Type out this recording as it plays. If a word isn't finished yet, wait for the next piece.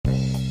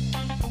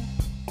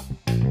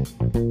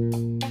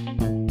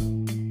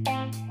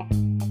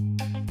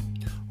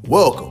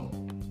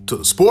Welcome to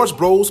the Sports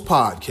Bros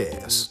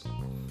Podcast,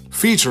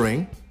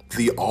 featuring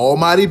the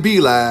Almighty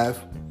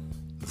B-Live,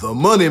 the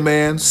Money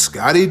Man,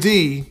 Scotty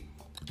D,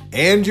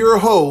 and your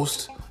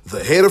host,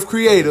 the head of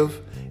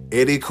creative,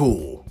 Eddie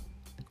Cool.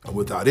 And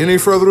without any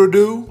further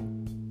ado,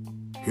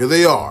 here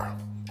they are,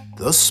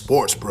 the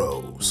Sports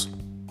Bros.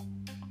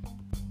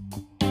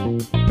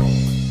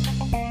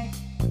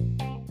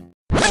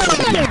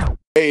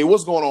 Hey,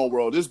 what's going on,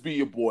 world? This be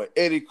your boy,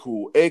 Eddie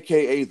Cool,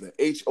 a.k.a. the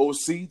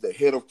HOC, the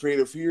head of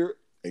creative here.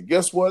 And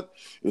guess what?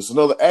 It's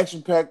another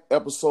action-packed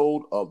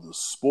episode of the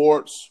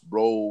Sports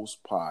Bros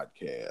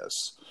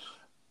Podcast.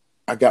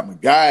 I got my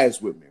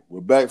guys with me.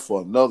 We're back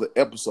for another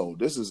episode.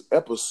 This is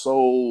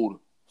episode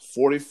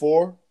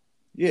 44.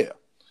 Yeah.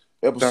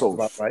 Sounds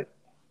about right.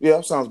 Yeah,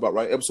 sounds about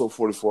right. Episode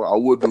 44. I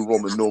would do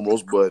Roman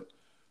numerals, but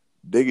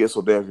they get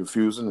so damn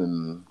confusing,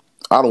 and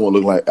I don't want to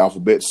look like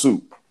alphabet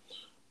soup.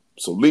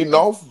 So leading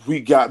off,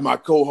 we got my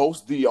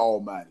co-host, the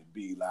Almighty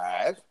B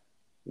Live.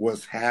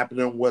 What's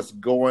happening? What's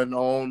going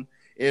on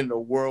in the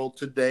world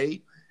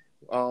today?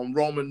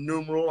 Roman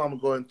numeral, I'm going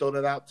to go ahead and throw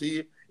that out to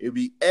you. It'll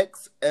be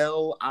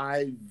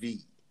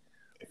XLIV.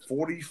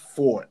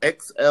 44.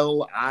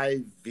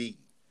 XLIV.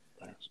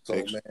 So,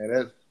 man,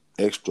 that's...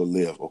 Extra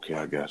live. Okay,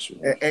 I got you.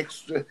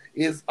 Extra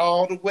is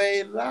all the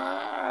way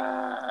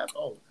live.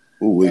 Oh,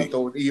 I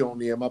throw an E on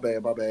there. My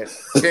bad.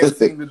 Can't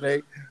sing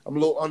today. I'm a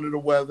little under the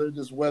weather.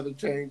 Just weather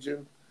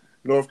changing.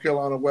 North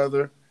Carolina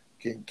weather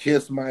can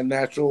kiss my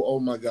natural. Oh,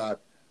 my God.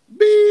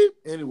 Beep.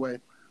 Anyway,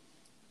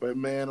 but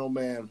man, oh,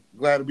 man.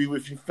 Glad to be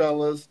with you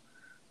fellas.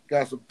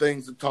 Got some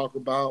things to talk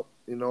about.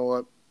 You know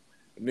what?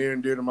 Near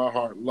and dear to my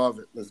heart. Love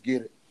it. Let's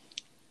get it.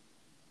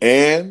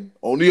 And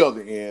on the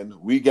other end,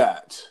 we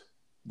got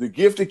the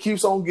gift that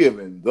keeps on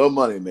giving, the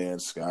Money Man,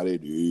 Scotty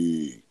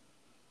D.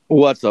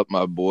 What's up,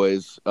 my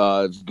boys?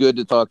 It's good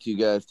to talk to you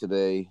guys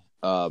today.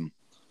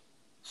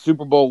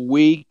 Super Bowl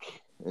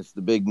week. It's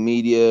the big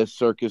media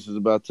circus is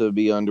about to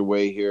be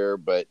underway here,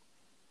 but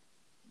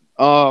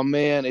oh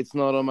man, it's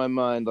not on my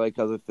mind like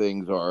other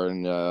things are,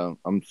 and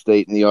I'm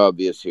stating the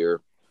obvious here.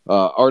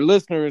 Our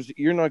listeners,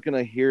 you're not going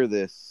to hear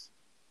this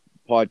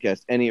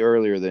podcast any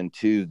earlier than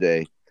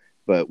Tuesday,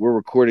 but we're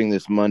recording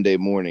this Monday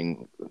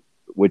morning,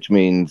 which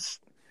means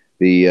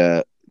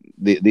the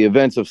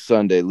events of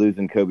Sunday,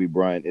 losing Kobe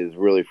Bryant, is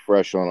really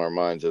fresh on our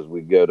minds as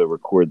we go to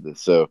record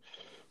this. So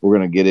we're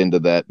going to get into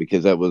that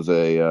because that was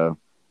a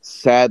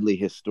sadly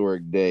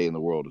historic day in the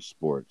world of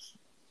sports.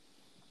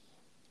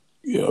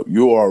 Yeah,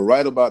 you are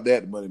right about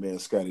that, Money Man,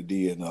 Scotty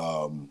D.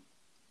 And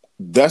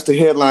that's the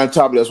headline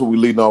topic. That's what we're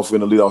leading off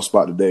in the leadoff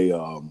spot today.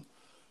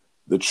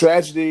 The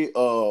tragedy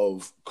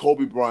of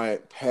Kobe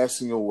Bryant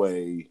passing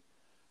away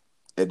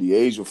at the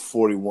age of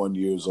 41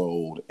 years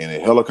old in a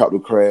helicopter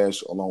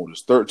crash along with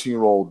his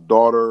 13-year-old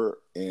daughter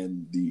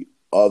and the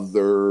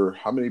other,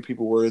 how many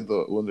people were in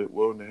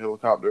the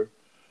helicopter?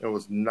 There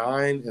was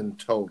 9 in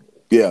total.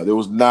 Yeah, there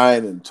was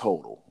 9 in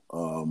total.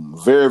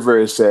 Very,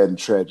 very sad and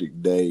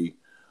tragic day.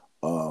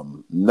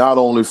 Not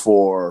only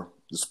for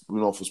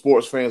for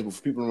sports fans, but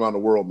for people around the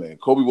world, man.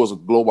 Kobe was a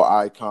global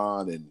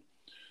icon, and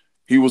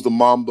he was the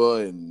Mamba,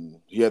 and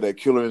he had that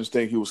killer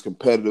instinct. He was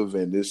competitive,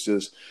 and it's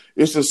just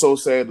so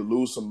sad to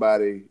lose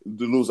somebody,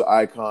 to lose an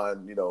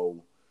icon,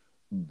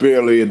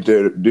 barely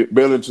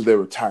into their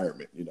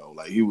retirement.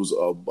 Like he was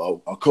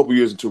a couple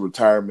years into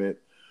retirement,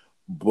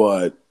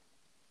 but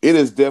it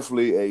is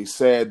definitely a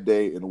sad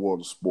day in the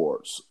world of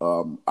sports.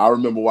 I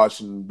remember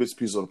watching bits and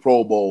pieces of the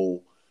Pro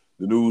Bowl.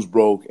 The news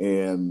broke,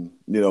 and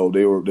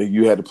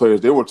you had the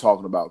players. They were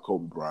talking about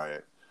Kobe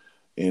Bryant,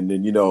 and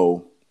then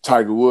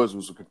Tiger Woods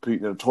was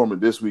competing in a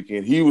tournament this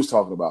weekend. He was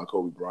talking about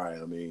Kobe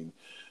Bryant. I mean,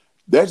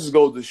 that just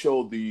goes to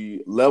show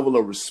the level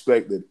of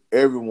respect that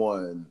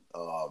everyone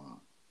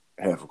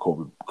had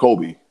for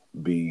Kobe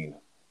being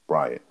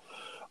Bryant.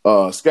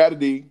 Scotty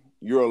D,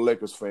 you're a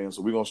Lakers fan,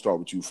 so we're going to start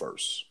with you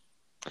first.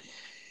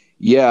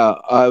 Yeah,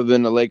 I've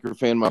been a Laker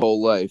fan my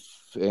whole life,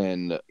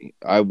 and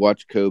I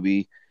watched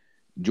Kobe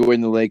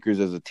join the Lakers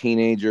as a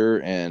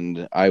teenager,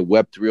 and I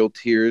wept real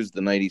tears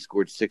the night he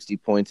scored 60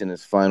 points in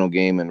his final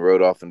game and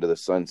rode off into the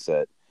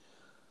sunset.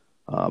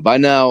 By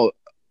now,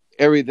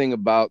 everything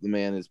about the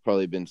man has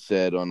probably been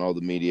said on all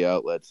the media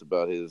outlets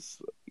about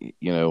his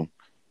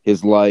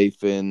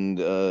life and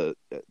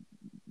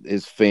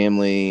his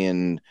family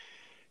and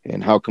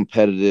how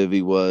competitive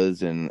he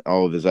was and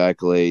all of his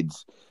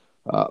accolades.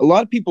 A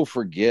lot of people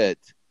forget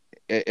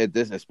at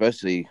this,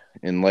 especially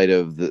in light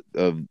of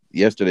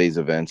yesterday's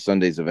events,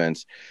 Sunday's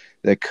events,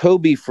 that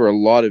Kobe for a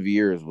lot of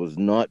years was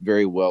not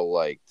very well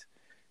liked.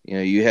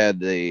 You had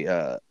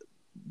the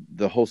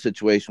whole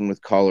situation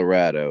with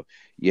Colorado.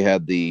 You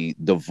had the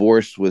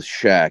divorce with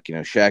Shaq.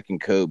 Shaq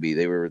and Kobe.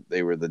 They were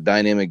the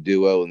dynamic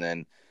duo, and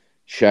then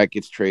Shaq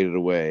gets traded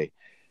away.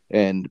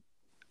 And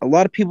a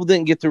lot of people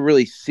didn't get to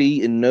really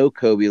see and know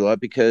Kobe a lot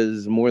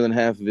because more than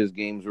half of his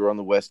games were on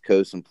the West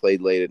Coast and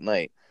played late at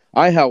night.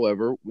 I,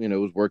 however,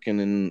 was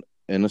working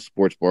in a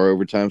sports bar,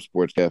 Overtime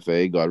Sports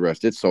Cafe, God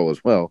rest its soul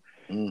as well.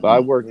 Mm-hmm. But I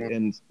worked,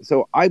 and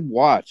so I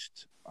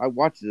watched I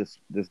watched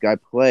this guy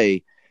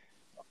play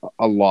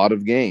a lot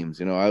of games.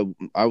 You know,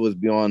 I was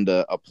beyond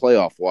a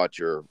playoff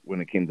watcher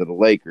when it came to the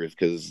Lakers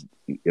because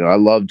I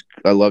loved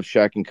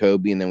Shaq and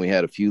Kobe, and then we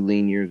had a few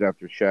lean years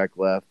after Shaq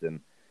left,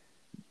 and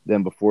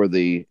then before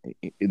then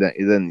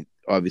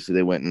obviously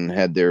they went and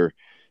had their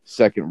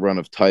second run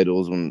of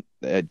titles when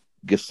they had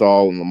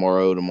Gasol and Lamar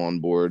Odom on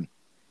board.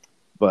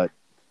 But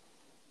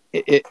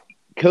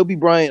Kobe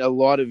Bryant, a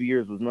lot of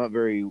years, was not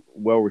very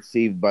well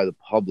received by the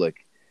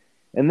public.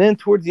 And then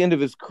towards the end of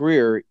his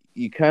career,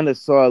 you kind of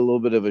saw a little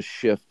bit of a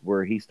shift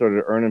where he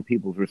started earning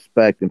people's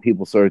respect and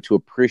people started to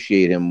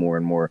appreciate him more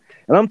and more.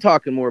 And I'm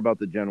talking more about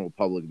the general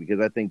public because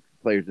I think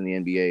players in the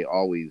NBA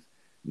always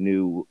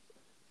knew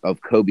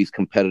of Kobe's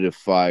competitive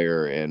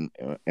fire and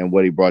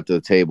what he brought to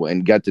the table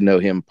and got to know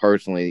him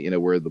personally,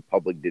 where the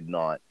public did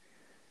not.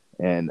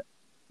 And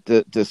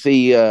to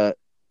see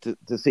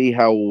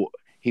how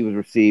he was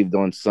received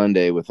on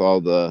Sunday with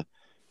all the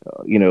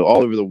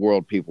all over the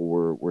world, people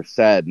were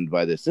saddened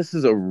by this. This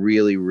is a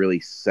really, really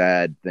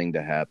sad thing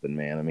to happen,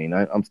 man. I mean,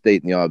 I'm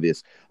stating the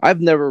obvious.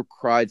 I've never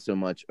cried so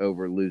much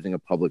over losing a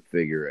public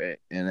figure,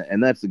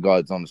 and that's the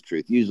God's honest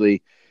truth.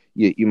 Usually,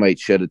 you might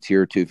shed a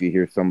tear or two if you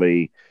hear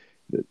somebody,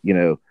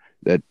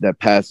 that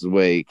passes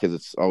away because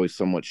it's always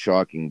somewhat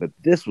shocking. But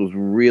this was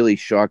really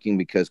shocking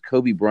because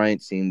Kobe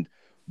Bryant seemed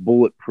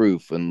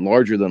bulletproof and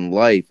larger than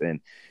life, and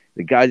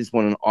the guy just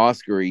won an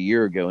Oscar a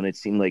year ago, and it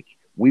seemed like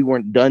we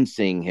weren't done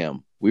seeing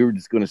him. We were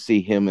just going to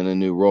see him in a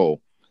new role.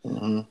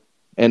 Mm-hmm.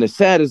 And as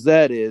sad as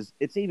that is,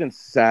 it's even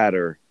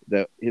sadder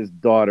that his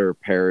daughter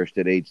perished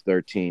at age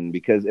 13.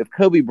 Because if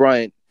Kobe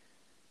Bryant,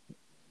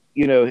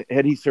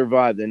 had he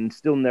survived and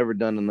still never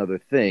done another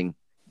thing,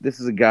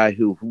 this is a guy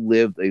who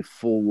lived a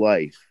full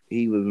life.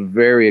 He was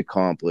very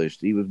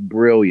accomplished. He was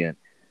brilliant,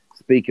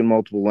 speaking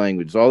multiple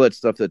languages, all that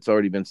stuff that's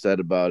already been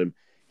said about him.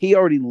 He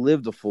already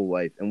lived a full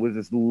life and was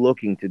just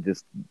looking to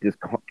just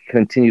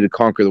continue to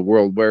conquer the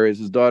world, whereas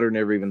his daughter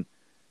never even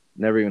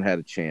had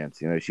a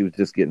chance. She was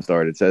just getting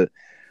started. So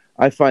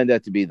I find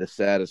that to be the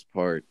saddest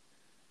part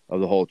of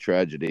the whole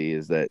tragedy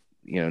is that,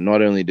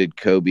 not only did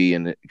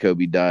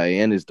Kobe die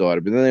and his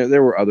daughter, but then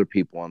there were other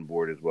people on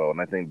board as well.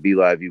 And I think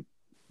B-Live, you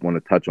want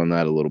to touch on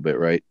that a little bit,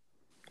 right?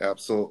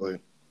 Absolutely.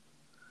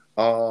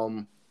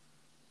 And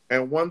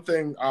one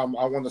thing I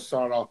want to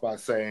start off by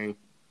saying,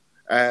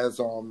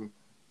 as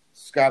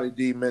Scotty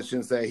D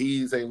mentions that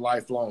he's a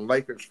lifelong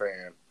Lakers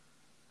fan,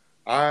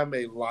 I'm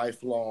a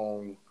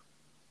lifelong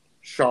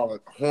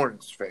Charlotte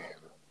Hornets fan,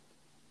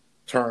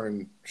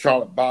 turned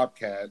Charlotte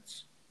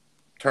Bobcats,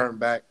 turned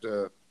back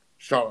to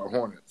Charlotte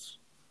Hornets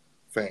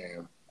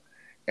fan.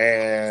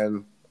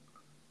 And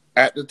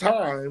at the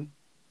time,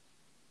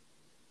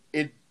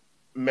 it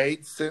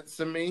made sense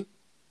to me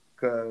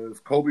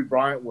because Kobe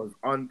Bryant was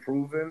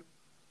unproven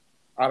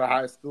out of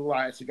high school.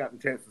 I actually got the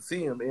chance to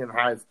see him in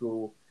high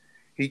school.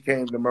 He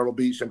came to Myrtle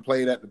Beach and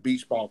played at the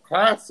Beach Ball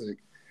Classic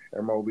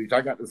at Myrtle Beach.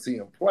 I got to see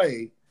him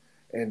play,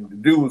 and the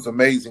dude was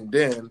amazing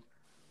then.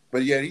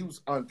 But yet he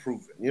was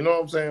unproven. You know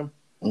what I'm saying?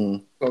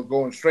 Mm. So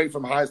going straight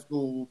from high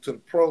school to the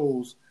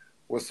pros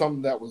was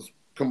something that was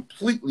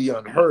completely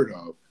unheard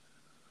of.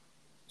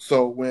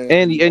 So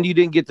when you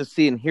didn't get to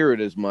see and hear it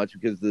as much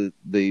because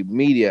the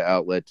media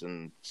outlets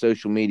and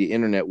social media,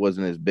 internet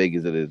wasn't as big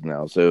as it is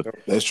now. So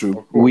that's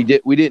true. We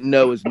didn't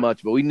know as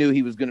much, but we knew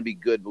he was going to be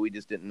good, but we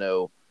just didn't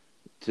know.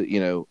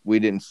 We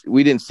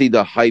didn't see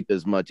the hype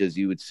as much as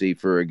you would see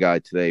for a guy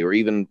today, or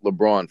even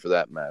LeBron for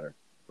that matter.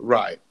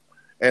 Right,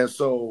 and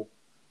so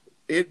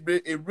it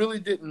really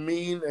didn't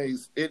mean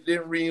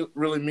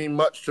really mean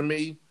much to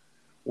me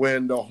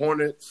when the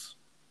Hornets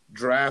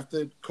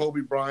drafted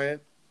Kobe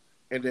Bryant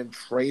and then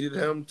traded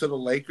him to the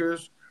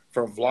Lakers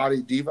for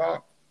Vlade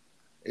Divac.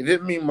 It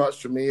didn't mean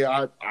much to me.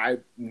 I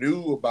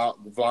knew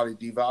about Vlade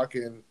Divac,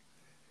 and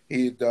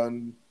he had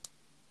done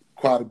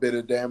quite a bit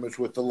of damage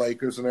with the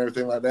Lakers and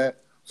everything like that.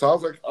 So I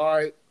was like, all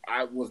right,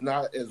 I was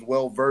not as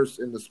well versed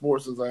in the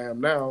sports as I am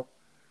now.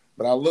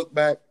 But I look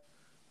back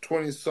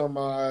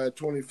 25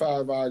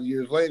 odd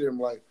years later, I'm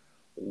like,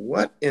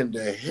 what in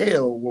the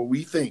hell were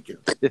we thinking?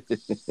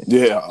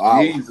 Yeah,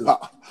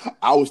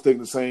 I was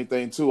thinking the same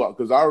thing too.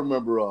 Because I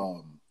remember,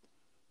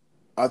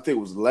 I think it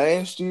was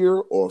last year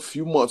or a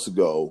few months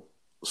ago,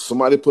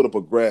 somebody put up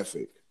a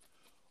graphic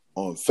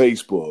on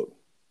Facebook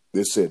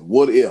that said,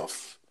 "What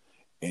if?"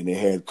 And they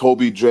had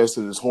Kobe dressed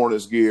in his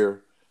Hornets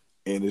gear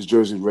and his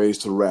jersey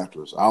raised to the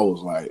Raptors. I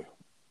was like,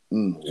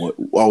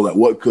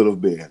 what could have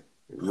been?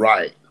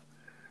 Right.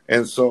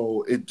 And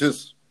so it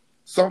just,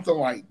 something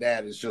like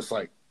that is just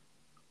like,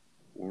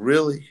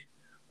 really?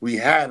 We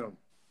had him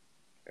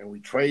and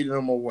we traded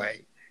him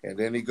away. And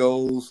then he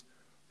goes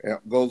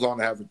on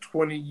to have a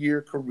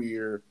 20-year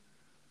career,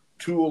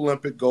 2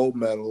 Olympic gold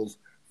medals,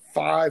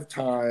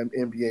 5-time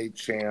NBA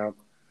champ,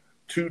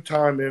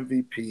 2-time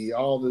MVP,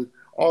 all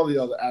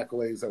the other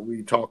accolades that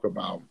we talk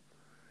about.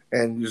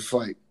 And just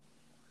like,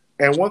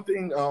 and one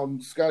thing,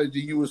 Scotty D,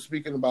 you were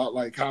speaking about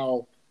like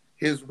how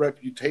his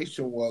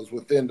reputation was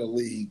within the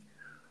league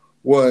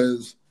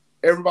was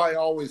everybody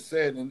always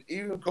said, and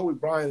even Kobe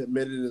Bryant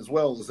admitted as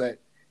well, is that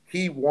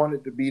he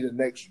wanted to be the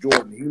next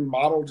Jordan. He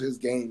modeled his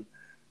game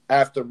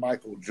after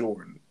Michael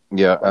Jordan.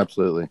 Yeah,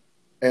 absolutely.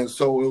 And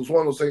so it was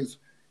one of those things.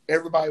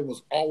 Everybody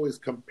was always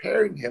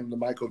comparing him to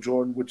Michael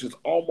Jordan, which is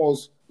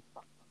almost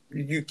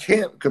you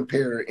can't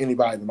compare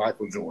anybody to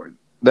Michael Jordan.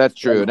 That's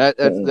true.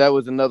 That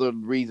was another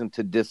reason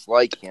to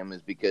dislike him,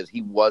 is because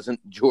he wasn't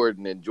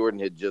Jordan, and Jordan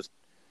had just,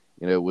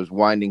 was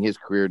winding his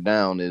career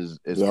down as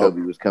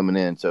Kobe was coming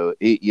in. So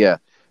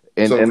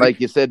and like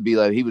you said,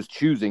 B-Lab, he was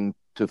choosing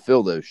to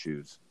fill those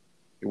shoes,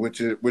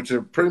 which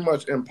are pretty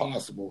much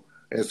impossible.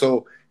 And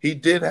so he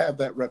did have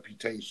that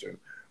reputation,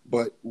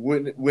 but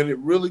when it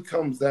really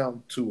comes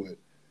down to it,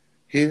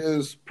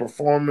 his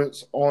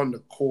performance on the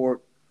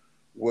court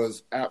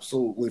was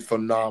absolutely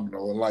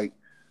phenomenal. And like,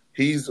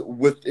 he's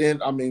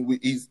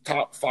he's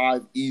top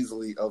 5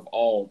 easily of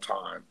all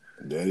time.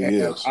 That he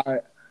is.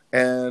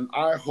 And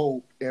I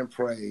hope and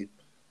pray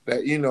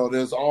that,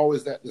 there's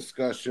always that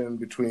discussion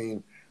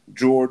between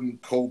Jordan,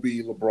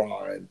 Kobe,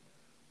 LeBron,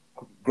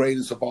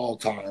 greatest of all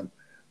time.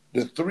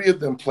 The three of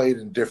them played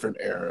in different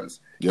eras,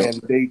 and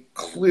they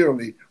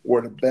clearly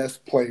were the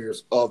best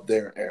players of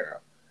their era.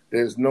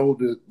 There's no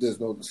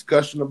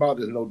discussion about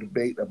it. There's no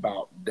debate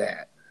about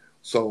that.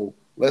 So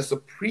let's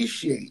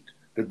appreciate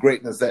the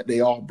greatness that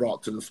they all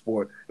brought to the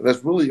sport. And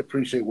let's really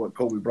appreciate what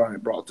Kobe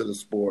Bryant brought to the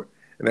sport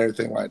and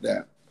everything like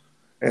that.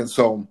 And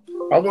so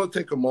I want to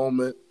take a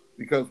moment,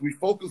 because we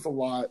focus a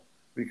lot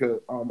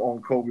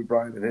on Kobe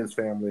Bryant and his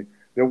family.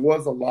 There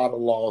was a lot of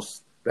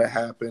loss that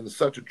happened,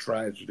 such a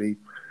tragedy.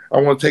 I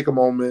want to take a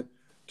moment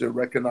to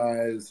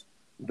recognize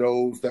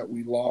those that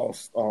we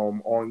lost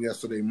on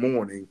Sunday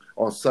morning,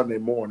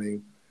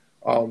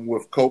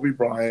 with Kobe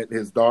Bryant,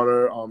 his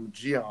daughter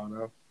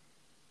Gianna,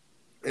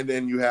 and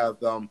then you have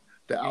the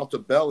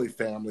Altobelli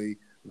family,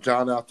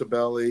 John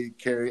Altobelli,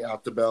 Carrie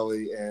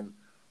Altobelli, and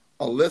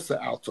Alyssa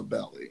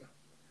Altobelli.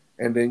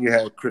 And then you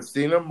had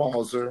Christina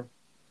Mauser,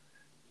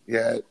 you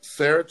had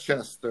Sarah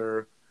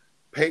Chester,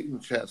 Peyton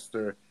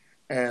Chester,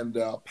 and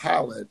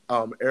pilot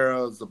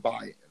Era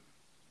Zabayan.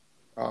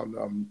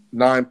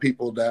 9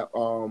 people that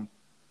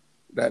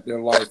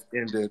their life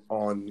ended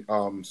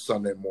on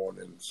Sunday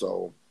morning.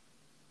 So,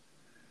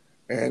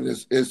 and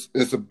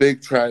it's a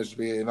big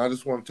tragedy. And I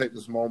just want to take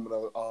this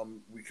moment of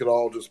we could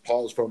all just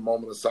pause for a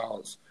moment of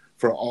silence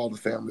for all the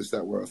families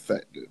that were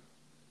affected.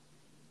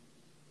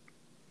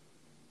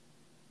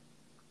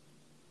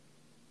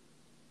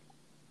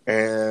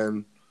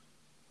 And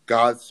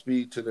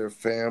Godspeed to their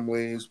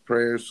families,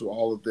 prayers to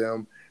all of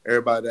them,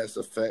 everybody that's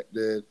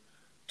affected.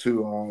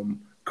 To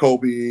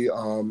Kobe,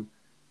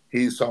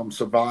 he's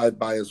survived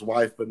by his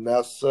wife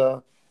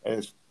Vanessa and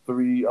his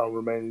 3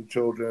 remaining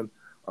children,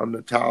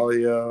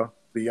 Natalia,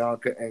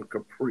 Bianca, and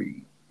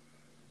Capri.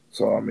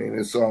 So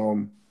it's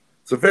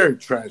a very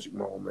tragic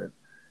moment.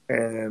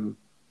 And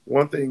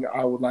one thing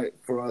I would like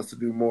for us to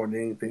do more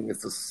than anything is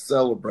to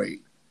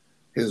celebrate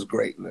his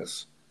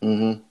greatness.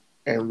 Mm-hmm.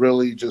 And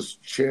really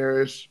just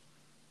cherish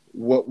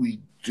what we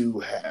do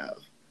have.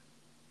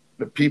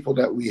 The people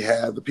that we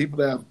have, the people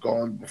that have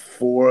gone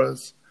before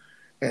us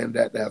and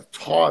that have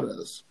taught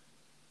us,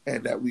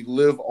 and that we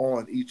live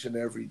on each and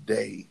every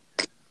day,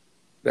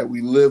 that we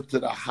live to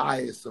the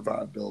highest of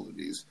our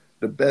abilities,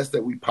 the best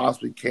that we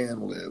possibly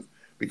can live,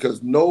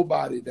 because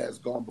nobody that's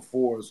gone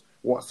before us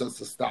wants us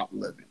to stop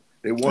living.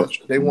 They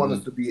want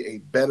us to be a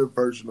better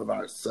version of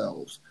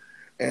ourselves.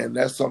 And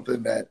that's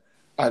something that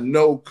I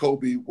know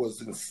Kobe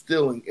was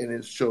instilling in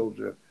his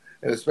children,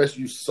 and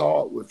especially you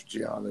saw it with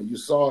Gianna. You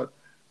saw it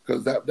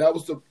because that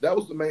was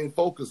the main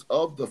focus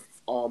of the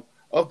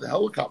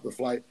helicopter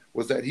flight,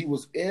 was that he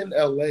was in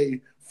LA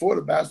for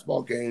the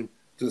basketball game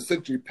to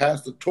essentially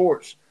pass the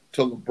torch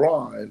to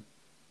LeBron,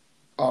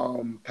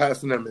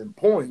 passing them in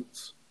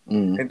points,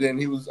 and then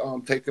he was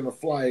taking a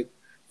flight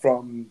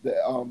from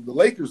the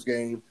Lakers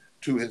game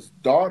to his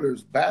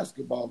daughter's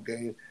basketball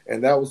game,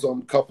 and that was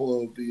a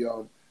couple of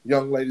the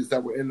young ladies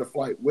that were in the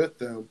flight with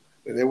them,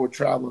 and they were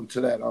traveling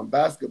to that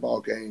basketball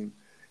game,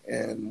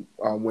 and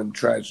when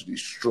tragedy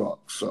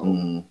struck.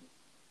 So,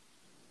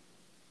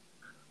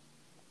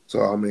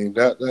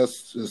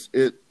 that's just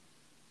it.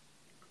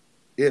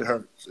 It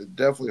hurts. It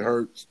definitely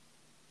hurts.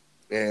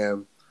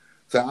 And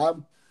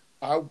so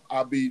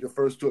I'll be the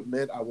first to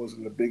admit I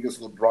wasn't the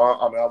biggest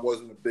LeBron. I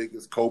wasn't the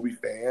biggest Kobe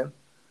fan.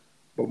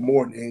 But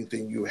more than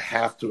anything, you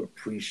have to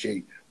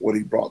appreciate what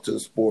he brought to the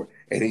sport,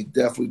 and he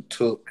definitely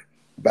took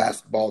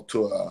basketball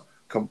to a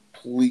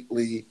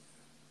completely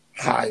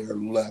higher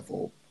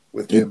level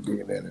with him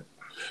being in it.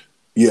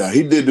 Yeah,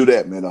 he did do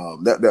that, man.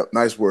 That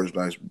nice words,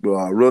 nice,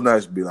 real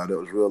nice beat. That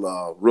was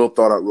real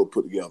thought out, real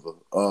put together.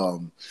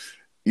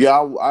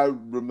 I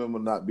remember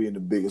not being the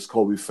biggest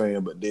Kobe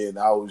fan, but then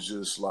I was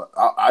just like,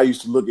 I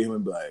used to look at him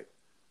and be like,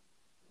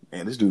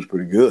 man, this dude's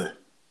pretty good.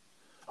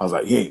 I was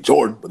like, he ain't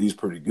Jordan, but he's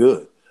pretty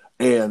good.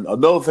 And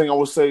another thing I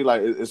would say,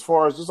 like, as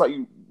far as just like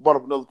you brought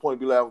up another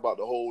point, Bilal, about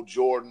the whole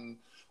Jordan,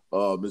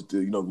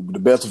 the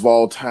best of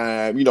all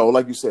time.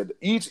 Like you said,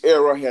 each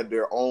era had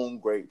their own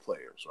great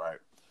players, right?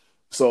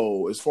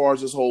 So as far as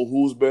this whole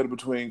who's better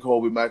between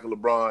Kobe, Michael,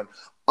 LeBron,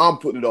 I'm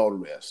putting it all to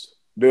rest.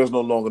 there's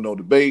no longer no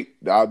debate.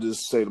 I'll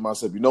just say to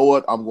myself, you know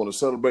what? I'm going to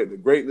celebrate the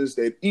greatness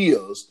that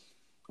is.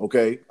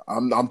 Okay,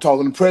 I'm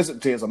talking in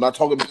present tense. I'm not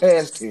talking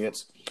past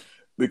tense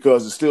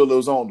because it still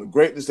lives on. The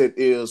greatness that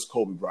is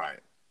Kobe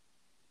Bryant.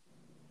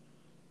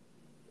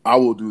 I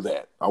will do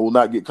that. I will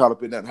not get caught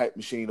up in that hype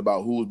machine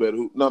about who's better.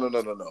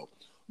 No.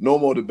 No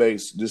more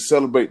debates. Just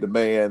celebrate the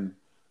man,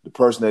 the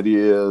person that he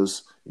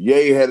is. Yeah,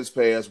 he had his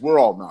past. We're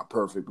all not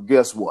perfect, but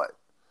guess what?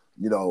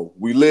 You know,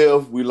 we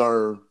live, we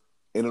learn,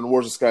 and in the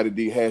words of Scotty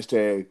D,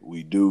 hashtag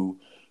we do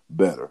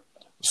better.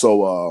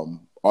 So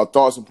our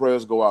thoughts and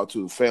prayers go out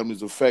to the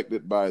families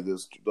affected by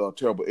this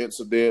terrible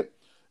incident,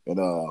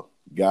 and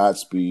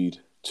Godspeed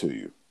to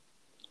you.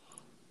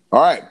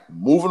 All right,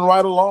 moving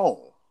right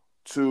along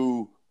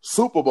to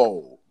Super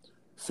Bowl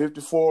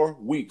 54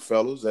 week,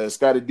 fellas. As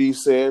Scotty D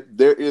said,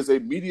 there is a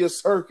media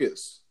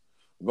circus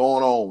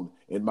going on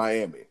in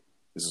Miami.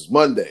 This is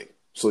Monday,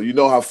 so you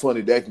know how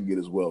funny that can get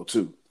as well,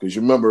 too. Because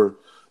you remember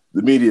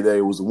the media day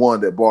was the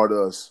one that barred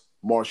us,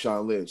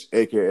 Marshawn Lynch,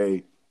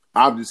 a.k.a.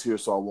 I'm just here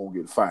so I won't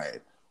get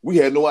fired. We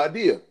had no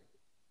idea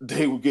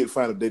they would get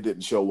fired if they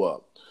didn't show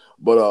up.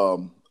 But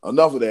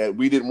enough of that.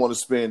 We didn't want to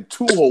spend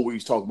 2 whole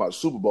weeks talking about the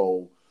Super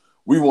Bowl.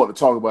 We want to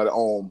talk about it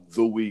on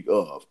the week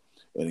of.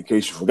 And in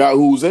case you forgot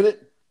who's in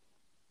it,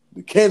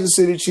 the Kansas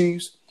City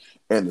Chiefs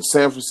and the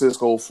San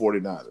Francisco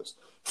 49ers.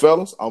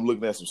 Fellas, I'm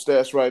looking at some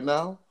stats right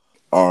now.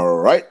 All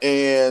right,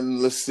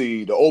 and let's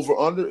see. The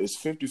over-under is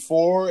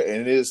 54,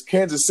 and it is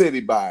Kansas City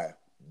by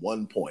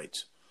 1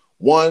 point.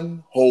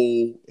 1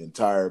 whole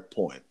entire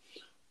point.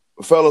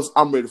 Fellas,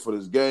 I'm ready for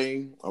this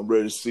game. I'm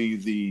ready to see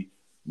the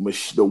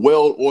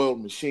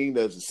well-oiled machine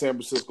that's the San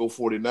Francisco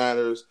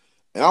 49ers,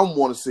 and I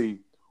want to see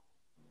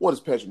what is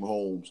Patrick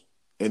Mahomes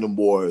and them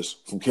boys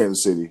from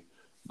Kansas City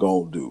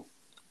going to do.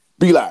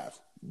 Be live.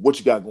 What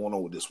you got going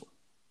on with this one?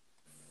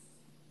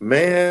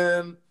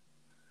 Man,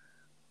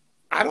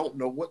 I don't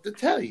know what to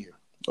tell you.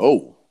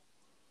 Oh.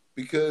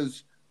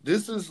 Because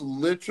this is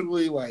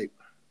literally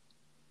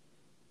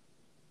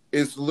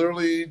it's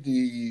literally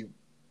the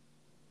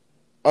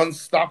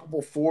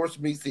unstoppable force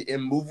meets the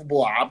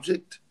immovable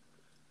object.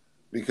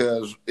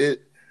 Because a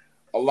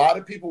lot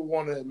of people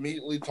want to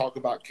immediately talk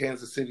about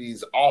Kansas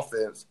City's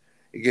offense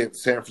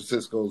against San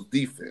Francisco's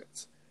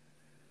defense.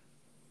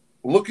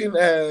 Looking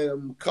at a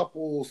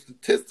couple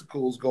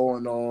statisticals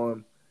going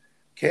on,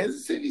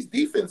 Kansas City's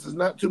defense is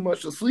not too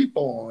much to sleep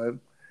on.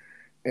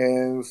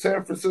 And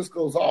San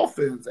Francisco's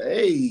offense,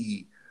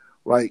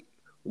 we're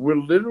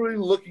literally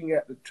looking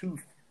at the 2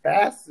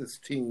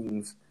 fastest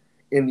teams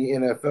in the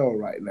NFL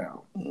right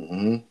now.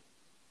 Mm-hmm.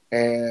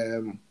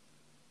 And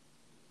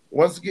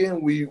once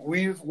again,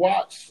 we've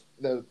watched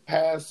the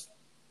past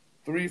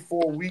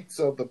 3-4 weeks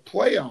of the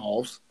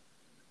playoffs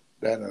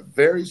that a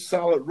very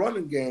solid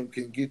running game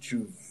can get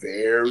you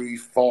very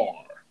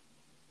far.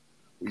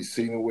 We've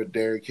seen it with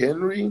Derrick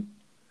Henry,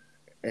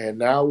 and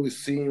now we've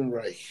seen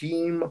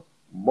Raheem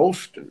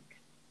Mostert.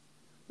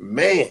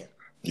 Man,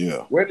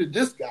 yeah, where did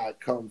this guy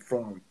come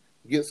from?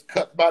 He gets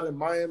cut by the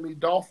Miami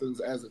Dolphins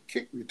as a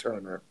kick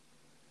returner.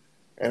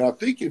 And I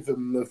think if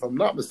I'm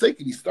not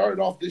mistaken, he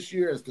started off this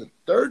year as the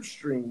 3rd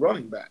string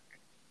running back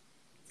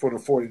for the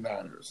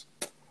 49ers.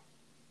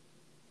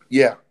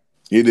 Yeah.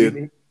 He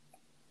did.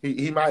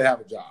 He might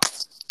have a job.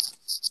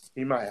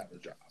 He might have a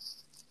job.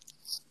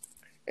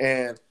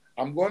 And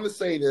I'm going to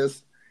say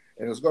this,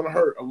 and it's going to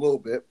hurt a little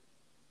bit.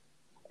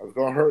 It's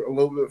going to hurt a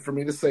little bit for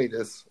me to say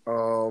this.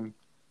 Deebo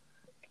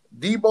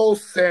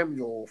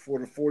Samuel for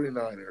the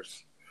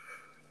 49ers.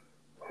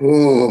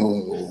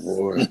 Oh,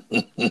 boy.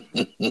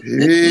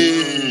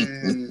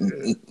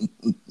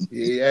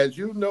 As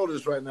you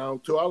notice right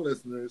now, to our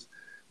listeners,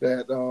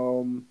 that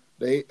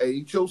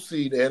HOC,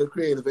 the head of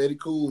creative, Eddie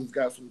Cool, has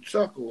got some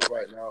chuckles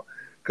right now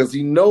because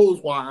he knows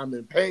why I'm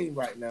in pain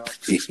right now.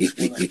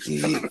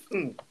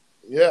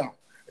 Yeah,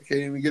 I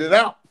can't even get it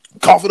out.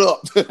 Cough it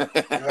up.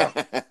 Yeah.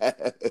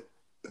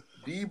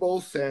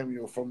 Deebo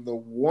Samuel from the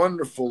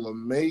wonderful,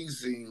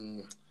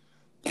 amazing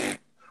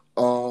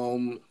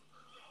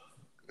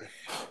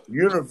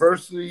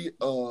University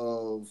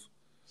of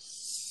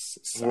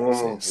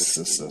South.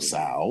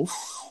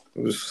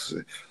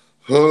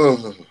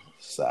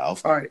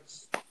 South. All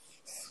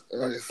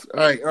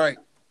right.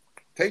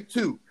 Take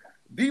 2.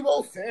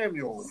 Deebo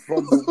Samuel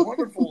from the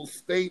wonderful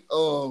state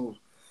of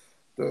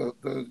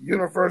the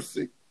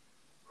University.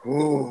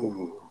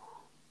 Ooh.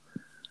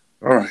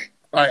 All right.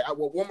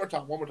 One more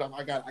time.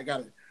 I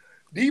got it.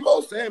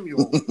 Deebo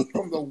Samuel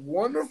from the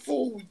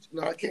wonderful.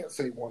 No, I can't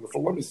say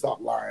wonderful. Let me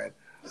stop lying.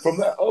 From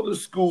that other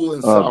school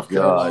in South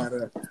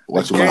Carolina,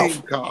 Watch the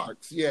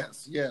Gamecocks.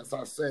 Yes,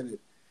 I said it.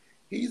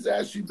 He's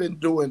actually been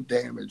doing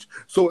damage.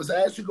 So it's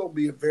actually going to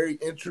be a very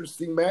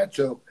interesting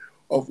matchup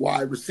of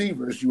wide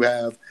receivers. You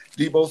have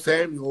Deebo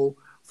Samuel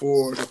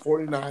for the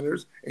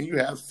 49ers, and you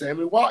have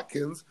Sammy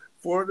Watkins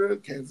for the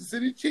Kansas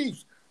City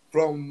Chiefs.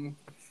 From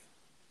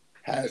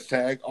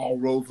hashtag all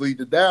roads lead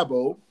to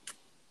Dabo.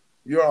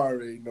 You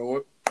already know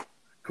it.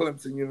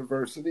 Clemson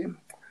University.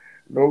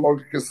 No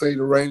longer can say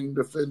the reigning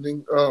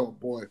defending. Oh,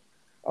 boy.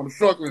 I'm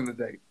struggling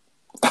today.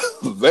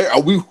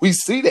 We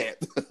see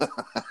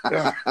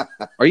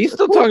that. Are you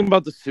still talking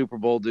about the Super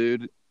Bowl,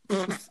 dude?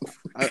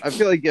 I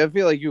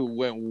feel like you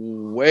went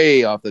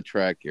way off the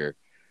track here.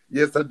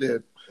 Yes, I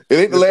did. It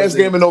ain't the last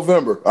game in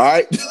November, all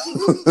right?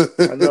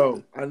 I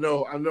know.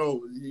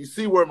 You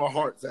see where my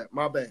heart's at.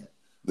 My bad.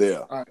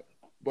 Yeah. All right.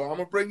 But I'm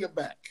going to bring it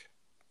back.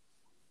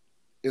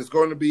 It's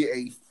going to be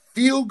a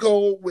field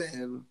goal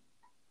win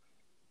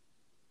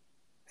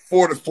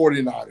for the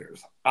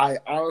 49ers. I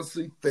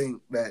honestly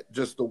think that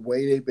just the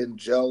way they've been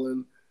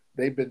gelling,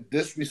 they've been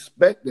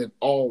disrespected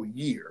all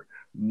year.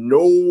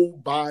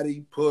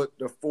 Nobody put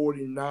the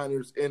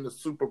 49ers in the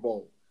Super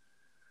Bowl.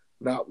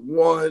 Not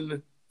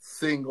one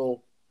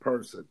single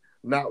person.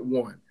 Not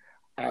one.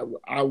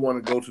 I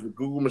want to go to the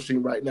Google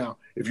machine right now.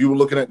 If you were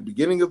looking at the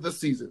beginning of the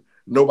season,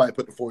 nobody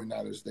put the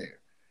 49ers there.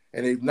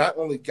 And they've not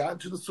only gotten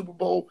to the Super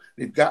Bowl,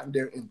 they've gotten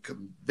there in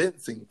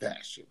convincing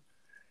fashion.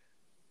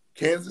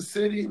 Kansas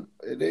City,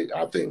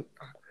 I think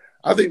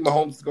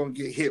Mahomes is going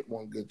to get hit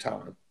one good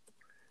time.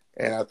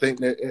 And I think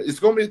that it's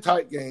going to be a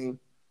tight game.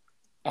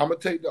 I'm going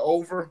to take the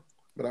over,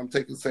 but I'm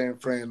taking San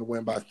Fran to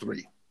win by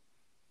 3.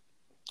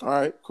 All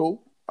right,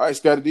 cool. All right,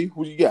 Scotty D,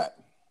 who you got?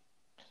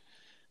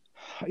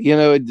 You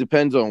know, it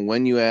depends on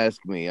when you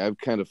ask me. I've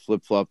kind of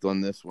flip-flopped on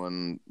this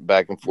one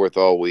back and forth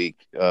all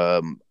week.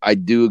 I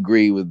do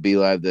agree with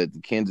B-Live that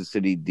the Kansas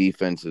City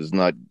defense has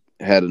not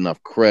had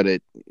enough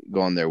credit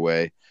gone their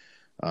way.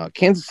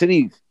 Kansas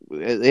City,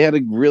 they had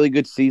a really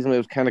good season, but it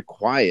was kind of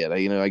quiet.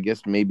 I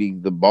guess maybe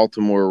the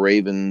Baltimore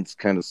Ravens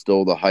kind of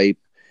stole the hype.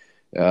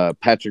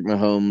 Patrick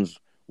Mahomes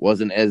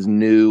wasn't as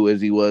new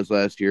as he was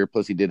last year.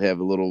 Plus, he did have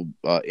a little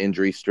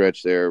injury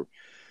stretch there.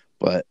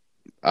 But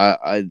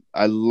I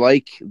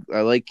like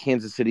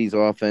Kansas City's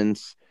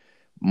offense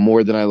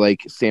more than I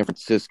like San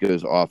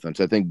Francisco's offense.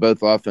 I think both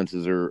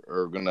offenses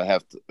are going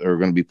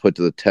to be put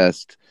to the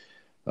test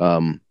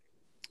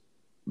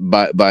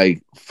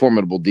by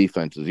formidable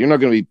defenses. You're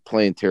not going to be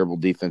playing terrible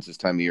defense this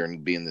time of year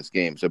and be in this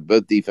game. So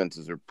both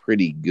defenses are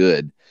pretty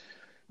good.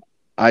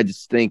 I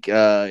just think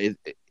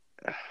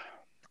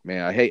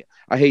man,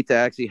 I hate to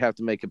actually have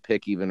to make a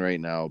pick even right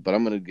now, but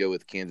I'm going to go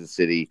with Kansas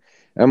City.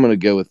 I'm going to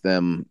go with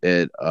them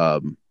at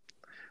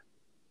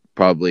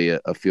probably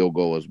a field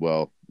goal as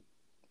well.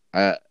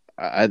 I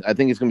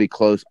think it's going to be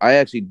close. I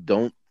actually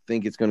don't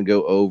think it's going to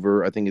go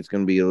over. I think it's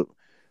going to be a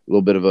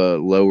little bit of a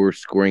lower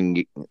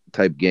scoring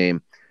type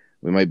game.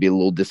 We might be a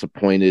little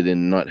disappointed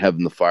in not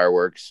having the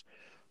fireworks.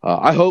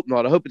 I hope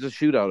not. I hope it's a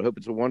shootout. I hope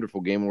it's a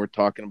wonderful game. We're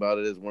talking about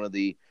it as one of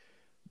the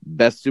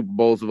best Super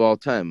Bowls of all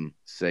time.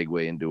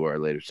 Segue into our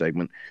later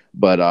segment.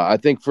 But I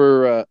think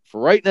for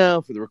right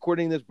now, for the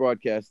recording of this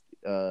broadcast,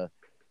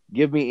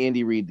 give me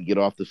Andy Reid to get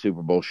off the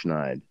Super Bowl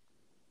schneid.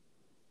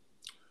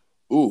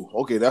 Ooh,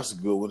 okay, that's a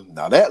good one.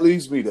 Now that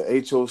leads me to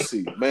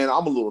HOC. Man,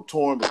 I'm a little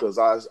torn because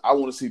I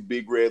want to see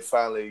Big Red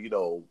finally,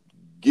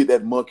 get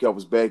that monkey off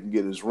his back and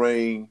get his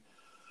ring.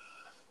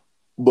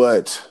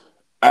 But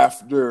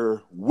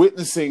after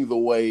witnessing the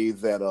way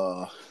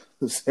that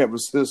San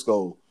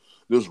Francisco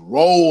just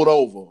mowed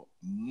over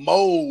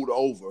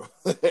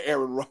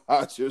Aaron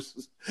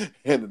Rodgers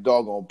and the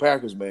doggone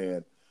Packers,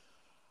 man,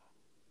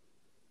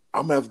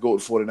 I'm gonna have to go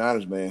with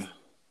 49ers, man.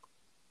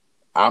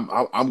 I'm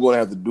going to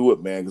have to do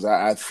it, man, because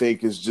I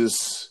think it's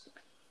just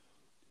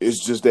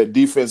that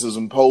defense is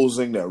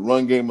imposing, that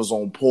run game is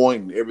on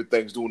point, and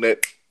everything's doing that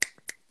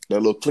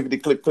little clickety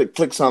click click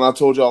click sound I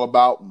told you all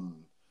about. And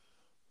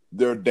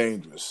they're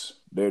dangerous.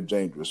 They're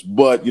dangerous.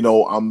 But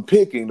I'm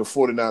picking the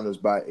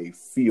 49ers by a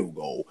field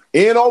goal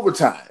in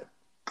overtime.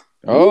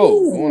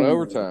 Oh, going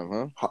overtime,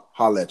 huh?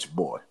 Holla at your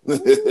boy.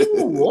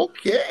 Ooh,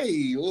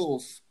 okay, a little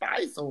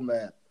spice on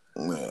that.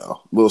 Yeah,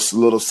 little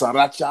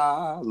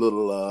sriracha,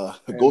 little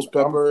ghost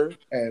pepper.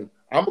 And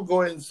I'm gonna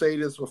go ahead and say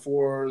this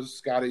before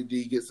Scotty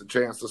D gets a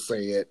chance to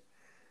say it.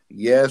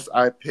 Yes,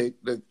 I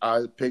picked the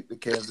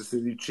Kansas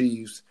City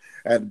Chiefs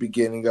at the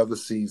beginning of the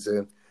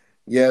season.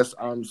 Yes,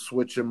 I'm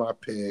switching my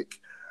pick.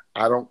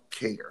 I don't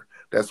care.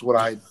 That's what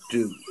I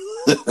do.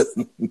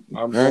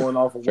 I'm going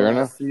off of what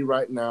I see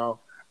right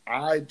now.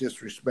 I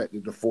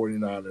disrespected the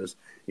 49ers.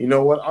 You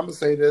know what? I'm gonna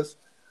say this,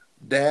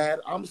 Dad.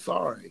 I'm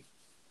sorry.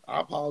 I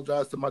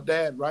apologize to my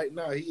dad right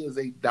now. He is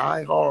a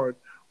diehard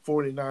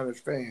 49ers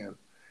fan.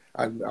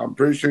 I'm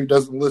pretty sure he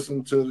doesn't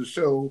listen to the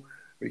show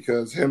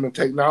because him and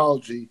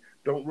technology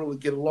don't really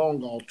get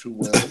along all too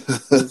well.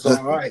 It's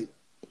all right.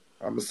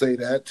 I'm going to say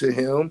that to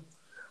him.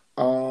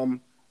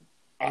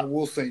 I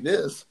will say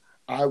this.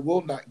 I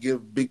will not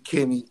give Big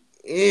Kenny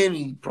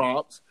any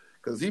props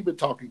because he's been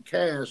talking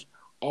cash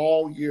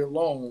all year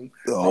long.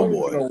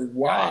 Oh, I don't know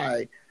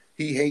why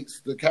he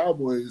hates the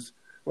Cowboys.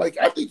 Like,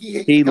 I think he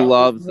hates the Cowboys. He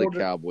loves the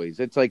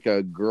Cowboys. It's like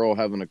a girl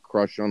having a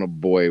crush on a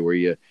boy where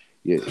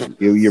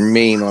you're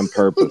mean on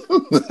purpose.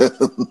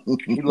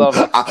 He loves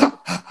it.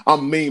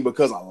 I'm mean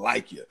because I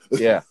like you.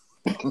 Yeah.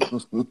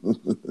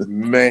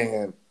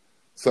 Man.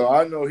 So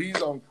I know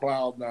he's on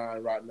cloud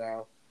 9 right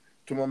now.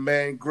 To my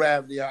man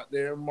Gravity out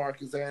there,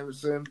 Marcus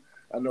Anderson.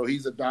 I know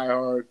he's a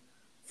diehard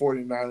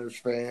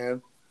 49ers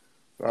fan.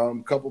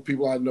 A couple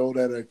people I know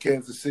that are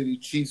Kansas City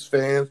Chiefs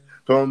fans.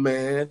 To my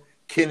man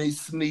Kenny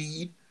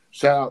Snead,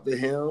 shout out to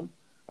him.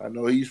 I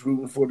know he's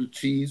rooting for the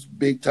Chiefs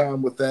big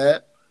time with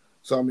that.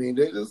 So, I mean,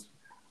 it's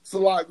a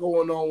lot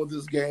going on with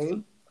this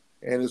game,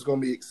 and it's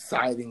going to be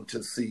exciting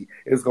to see.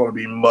 It's going to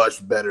be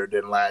much better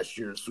than last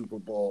year's Super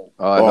Bowl.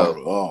 I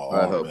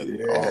hope.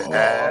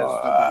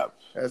 Yeah,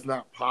 that's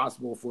not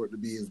possible for it to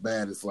be as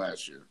bad as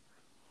last year.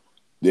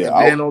 Yeah,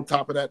 and then on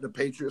top of that, the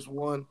Patriots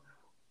won.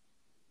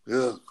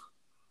 Ugh.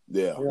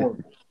 Yeah. Well,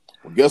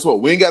 guess what?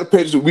 We ain't got a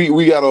Patriots.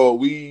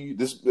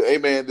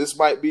 This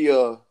might be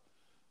a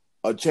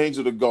change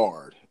of the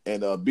guard.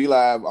 And Be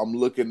Live, I'm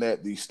looking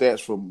at the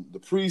stats from the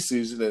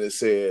preseason, and it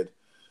said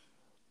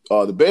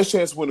the best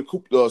chance to win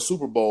the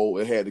Super Bowl,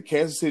 it had the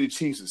Kansas City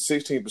Chiefs at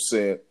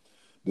 16%,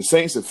 the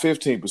Saints at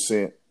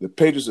 15%, the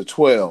Patriots at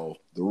 12%,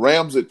 the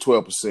Rams at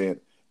 12%,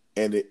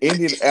 and the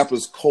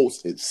Indianapolis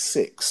Colts at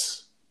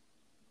 6%.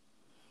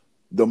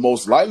 The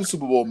most likely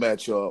Super Bowl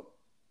matchup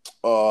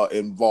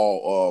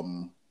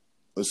involved,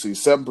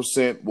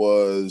 7%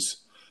 was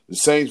the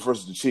Saints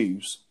versus the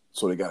Chiefs,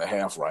 so they got a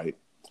half right.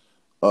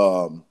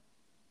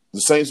 The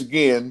Saints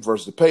again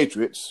versus the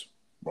Patriots,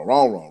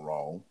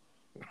 wrong.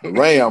 The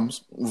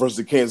Rams versus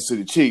the Kansas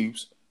City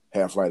Chiefs,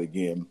 half right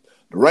again.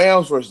 The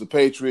Rams versus the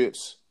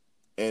Patriots,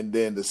 and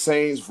then the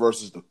Saints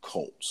versus the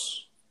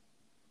Colts.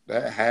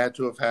 That had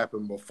to have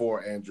happened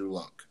before Andrew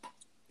Luck.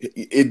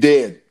 It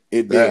did.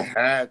 That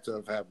had to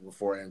have happened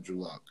before Andrew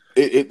Luck.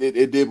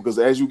 It did, because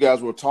as you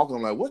guys were talking,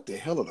 I'm like, what the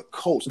hell are the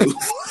Colts doing?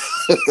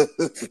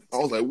 I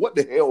was like, what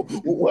the hell?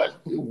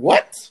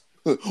 What?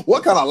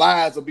 What kind of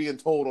lies are being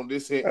told on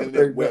this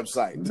internet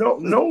website?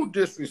 No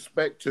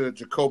disrespect to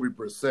Jacoby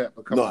Brissett,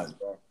 but None.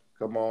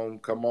 come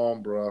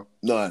on, bro.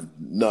 None.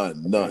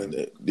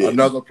 Yeah.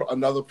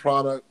 Another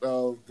product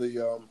of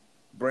the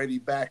Brady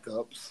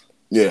backups.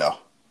 Yeah.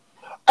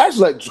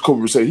 Actually, like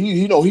Jacoby Brissett,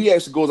 he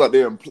actually goes out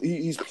there and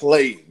he's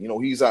playing.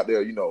 He's out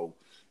there,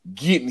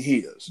 getting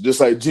his, just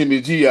like Jimmy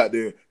G out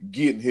there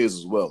getting his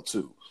as well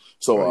too.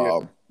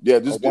 So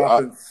just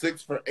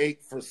 6 for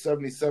 8 for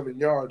 77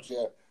 yards.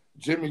 Yeah.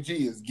 Jimmy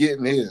G is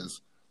getting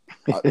his.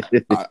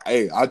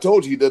 I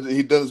told you he done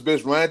his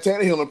best Ryan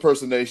Tannehill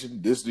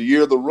impersonation. This is the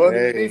year of the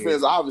running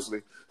defense,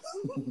 obviously.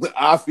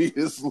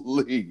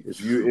 Obviously.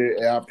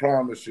 I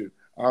promise you,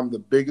 I'm the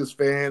biggest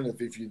fan.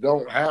 If you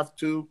don't have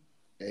to,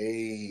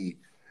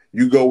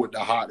 you go with the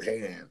hot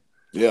hand.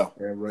 Yeah.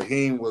 And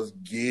Raheem was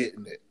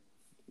getting it.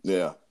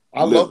 Yeah.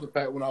 I love the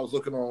fact when I was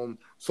looking on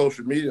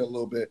social media a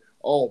little bit,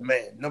 oh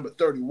man, number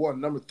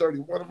 31.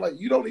 I'm like,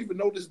 you don't even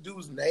know this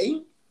dude's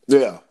name?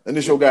 Yeah, and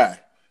it's your guy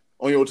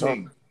on your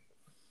team.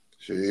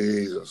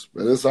 Jesus,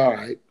 but it's all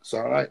right. It's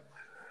all right.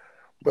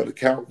 But the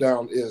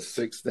countdown is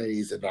 6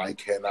 days, and I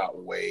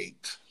cannot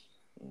wait.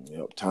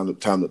 Yep, time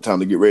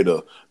to get ready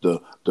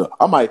to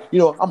I might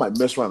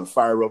mess around and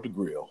fire up the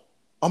grill.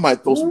 I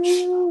might throw some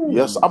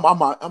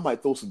I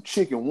might throw some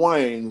chicken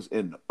wings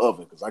in the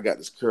oven because I got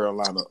this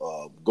Carolina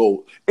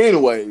gold.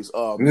 Anyways,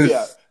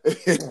 yeah.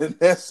 And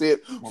that's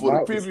it for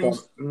the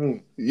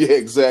previews. Yeah,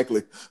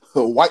 exactly.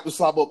 Wipe the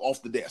slop up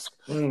off the desk.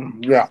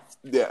 Yeah.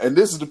 And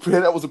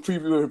that was a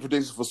preview and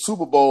prediction for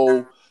Super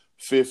Bowl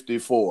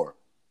 54.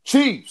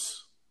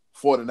 Chiefs,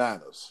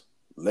 49ers.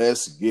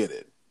 Let's get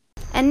it.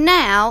 And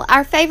now,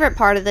 our favorite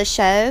part of the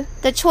show,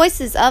 the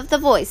choices of the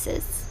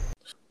voices.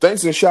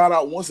 Thanks and shout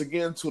out once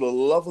again to the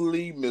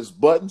lovely Miss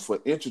Button for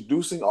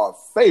introducing our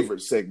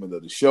favorite segment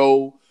of the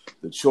show,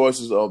 the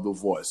choices of the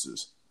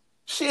voices.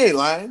 She ain't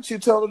lying. She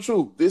telling the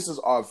truth. This is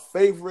our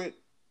favorite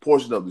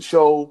portion of the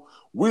show.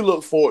 We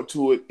look forward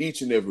to it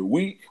each and every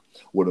week.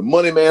 Where the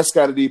Money Man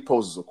Scotty D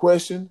poses a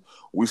question,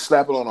 we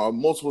slap it on our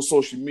multiple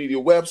social media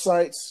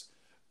websites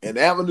and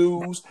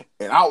avenues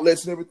and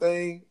outlets and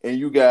everything, and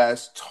you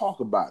guys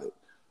talk about it.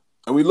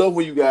 And we love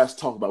when you guys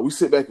talk about it. We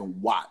sit back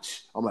and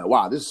watch. I'm like,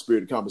 wow, this is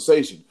spirited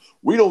conversation.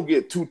 We don't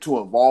get too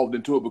involved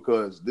into it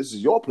because this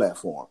is your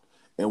platform.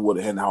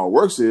 And how it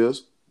works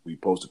is we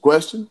post a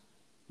question,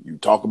 you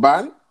talk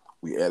about it,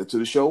 we add it to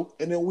the show,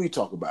 and then we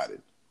talk about it.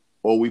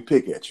 Or we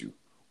pick at you,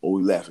 or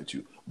we laugh at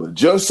you. But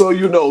just so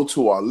you know,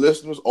 to our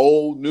listeners,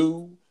 old,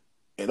 new,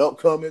 and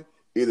upcoming,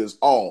 it is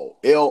all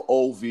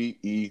LOVE,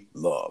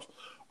 love.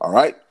 All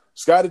right?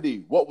 Scotty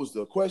D, what was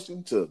the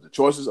question to the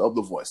choices of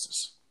the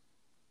voices?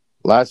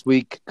 Last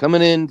week,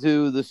 coming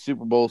into the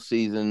Super Bowl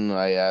season,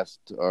 I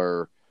asked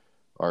our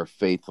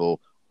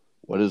faithful,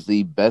 what is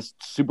the best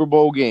Super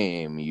Bowl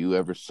game you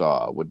ever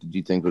saw? What did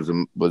you think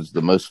was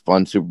the most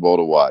fun Super Bowl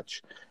to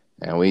watch?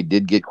 And we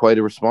did get quite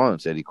a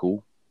response, Eddie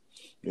Cool.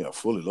 Yeah,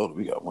 fully loaded.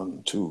 We got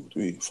 1, 2,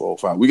 3, 4,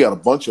 5. We got a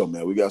bunch of them,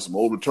 man. We got some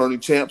old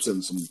returning champs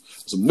and some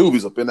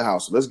newbies up in the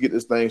house. So let's get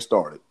this thing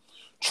started.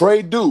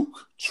 Trey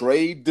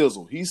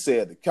Dizzle. He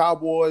said the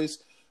Cowboys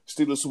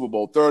Steelers Super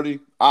Bowl 30.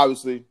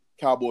 Obviously,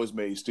 Cowboys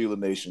made Steeler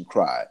Nation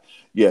cry.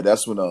 Yeah,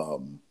 that's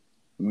when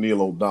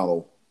Neil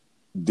O'Donnell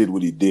did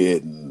what he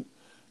did and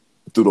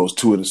threw those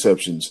 2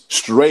 interceptions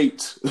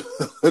straight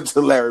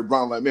to Larry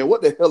Brown. Like, man,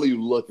 what the hell are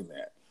you looking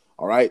at?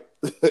 All right.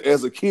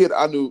 As a kid,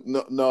 I knew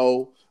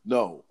no.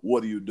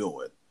 What are you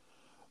doing?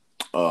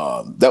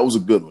 That was a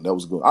good one. That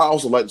was good. I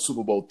also like the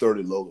Super Bowl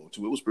 30 logo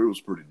too. It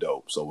was pretty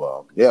dope.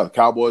 So yeah, the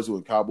Cowboys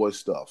doing Cowboy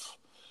stuff.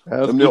 That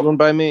was a good one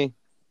by me.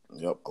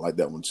 Yep, I like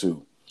that one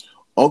too.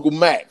 Uncle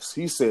Max,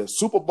 he said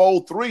Super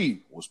Bowl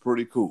 3 was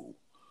pretty cool.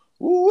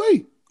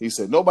 Woo-wee. He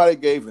said nobody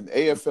gave an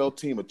AFL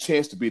team a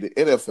chance to beat the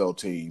NFL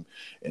team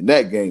in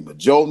that game, but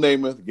Joe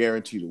Namath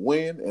guaranteed a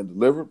win and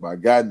delivered by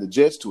guiding the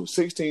Jets to a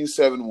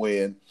 16-7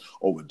 win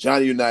over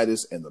Johnny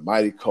Unitas and the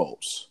mighty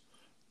Colts.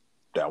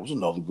 That was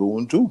another good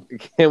one too.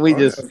 Can we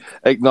just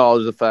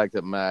acknowledge the fact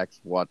that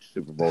Max watched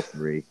Super Bowl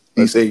 3?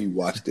 He said he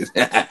watched it.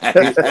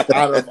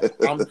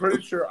 I'm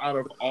pretty sure out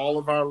of all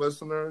of our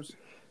listeners,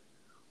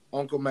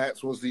 Uncle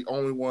Max was the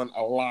only one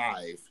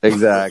alive.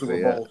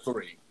 Exactly. For Super Bowl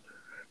 3.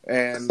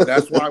 And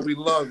that's why we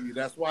love you.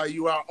 That's why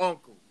you are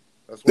uncle.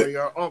 That's why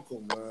you're our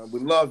uncle, man.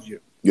 We love you.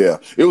 Yeah,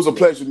 it was a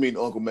pleasure meeting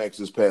Uncle Max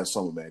this past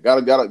summer, man.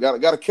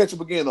 Gotta catch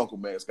up again, Uncle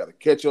Max. Gotta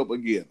catch up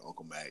again,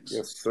 Uncle Max.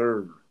 Yes,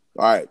 sir.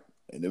 All right,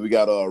 and then we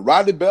got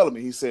Rodney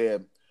Bellamy. He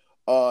said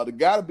the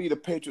gotta be the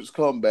Patriots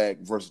comeback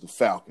versus the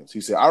Falcons.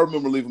 He said I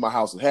remember leaving my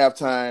house at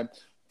halftime,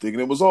 thinking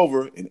it was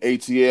over, and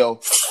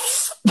ATL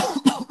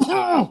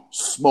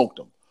smoked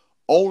them,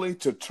 only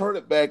to turn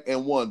it back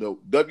and wonder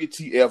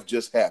WTF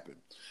just happened.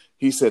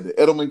 He said the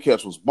Edelman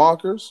catch was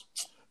bonkers,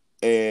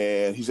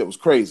 and he said it was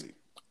crazy,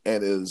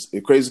 and is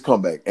a crazy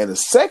comeback. And the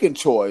second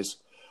choice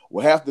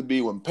will have to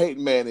be when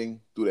Peyton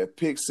Manning threw that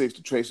pick six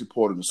to Tracy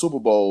Porter in the Super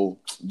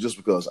Bowl, just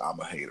because I'm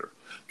a hater.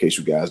 In case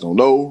you guys don't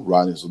know,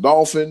 Rodney's a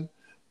Dolphin.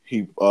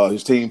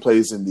 His team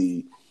plays in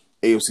the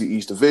AFC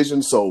East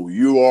Division, so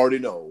you already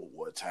know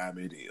what time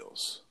it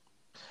is.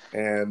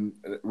 And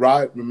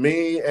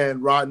me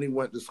and Rodney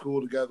went to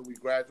school together. We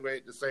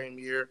graduated the same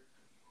year.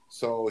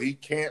 So he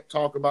can't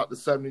talk about the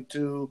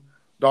 72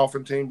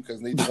 Dolphin team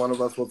because neither one of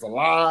us was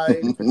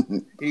alive.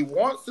 He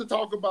wants to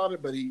talk about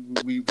it, but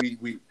we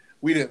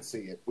didn't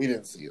see it. We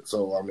didn't see it.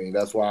 So I mean,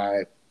 that's why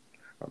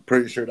I'm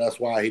pretty sure that's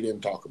why he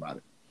didn't talk about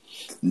it.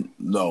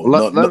 No.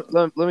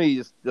 Let me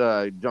just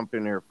jump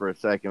in here for a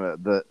second.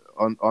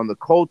 On the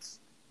Colts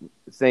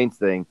Saints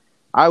thing,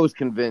 I was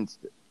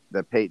convinced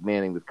that Peyton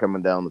Manning was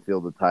coming down the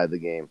field to tie the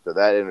game. So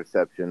that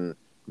interception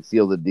to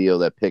seal the deal,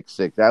 that pick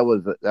six, that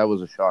was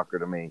a shocker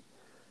to me.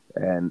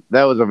 And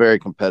that was a very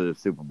competitive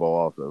Super Bowl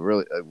also.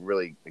 A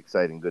really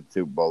exciting, good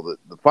Super Bowl.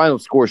 The final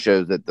score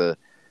shows that the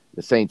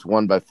Saints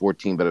won by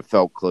 14, but it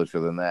felt closer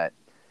than that.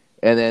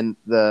 And then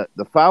the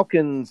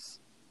Falcons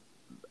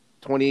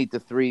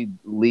 28-3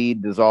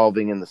 lead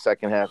dissolving in the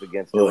second half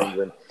against New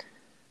England.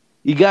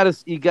 You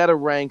gotta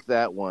rank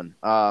that one.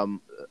 A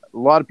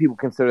lot of people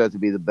consider that to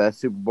be the best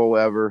Super Bowl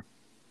ever.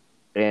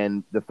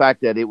 And the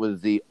fact that it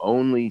was the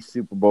only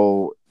Super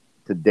Bowl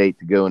to date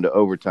to go into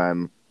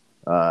overtime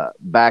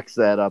backs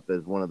that up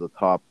as one of the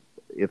top,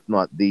 if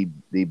not the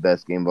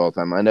best game of all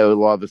time. I know a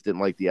lot of us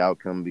didn't like the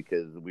outcome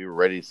because we were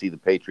ready to see the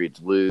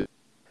Patriots lose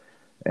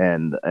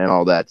and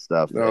all that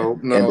stuff.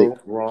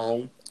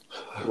 Wrong.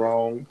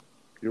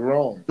 You're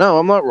wrong. No,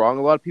 I'm not wrong.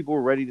 A lot of people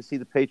were ready to see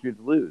the Patriots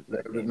lose.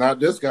 Not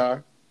this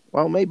guy.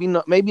 Well, maybe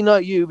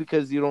not you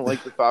because you don't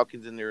like the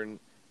Falcons and they're in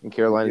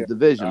Carolina's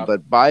division.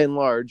 But by and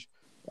large,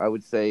 I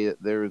would say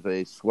that there is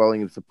a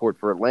swelling of support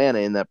for Atlanta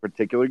in that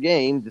particular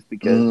game just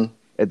because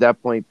at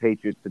that point,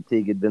 Patriots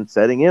fatigue had been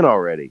setting in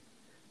already.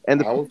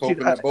 And I'll give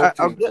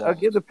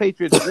the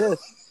Patriots this.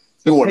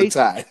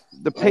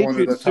 The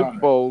Patriots Super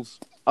Bowls,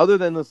 other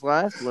than this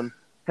last one,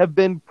 have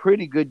been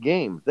pretty good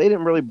games. They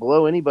didn't really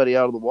blow anybody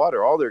out of the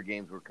water. All their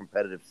games were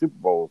competitive Super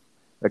Bowls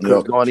that could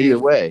have gone either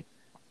way.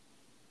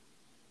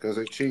 Because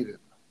they cheated.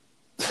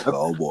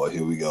 Oh boy,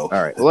 here we go.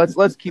 All right, well,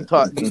 let's keep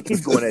talking.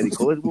 Keep going, Eddie.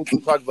 We'll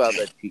talk about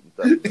that cheating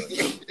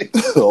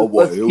stuff. Oh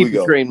boy, here we go. Keep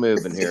the train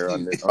moving here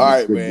on this. All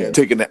right, man.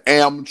 Taking the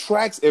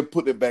Amtracks and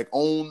putting it back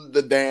on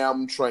the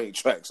damn train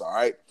tracks. All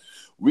right,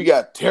 we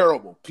got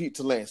terrible Pete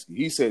Talansky.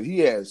 He said he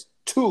has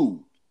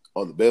 2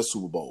 of the best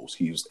Super Bowls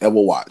he's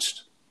ever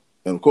watched,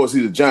 and of course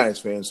he's a Giants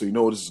fan, so you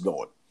know where this is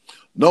going.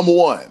 Number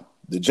 1,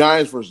 the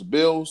Giants versus the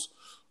Bills,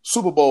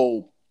 Super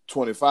Bowl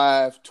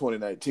 25,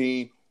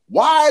 2019,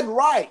 wide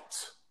right.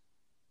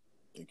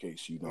 In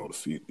case you know the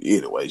few.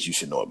 Anyways, you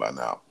should know it by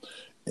now.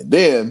 And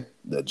then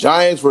the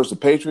Giants versus the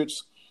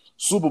Patriots,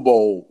 Super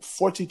Bowl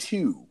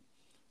 42,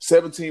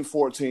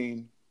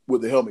 17-14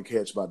 with the helmet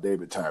catch by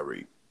David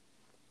Tyree.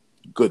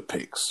 Good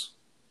picks.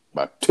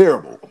 By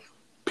terrible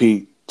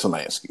Pete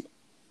Talansky.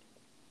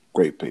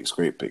 Great picks.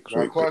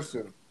 My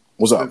question.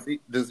 What's up?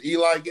 Does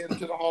Eli get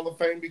into the Hall of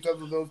Fame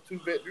because of those 2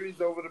 victories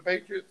over the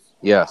Patriots?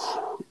 Yes.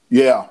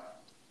 Yeah.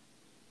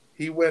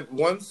 He went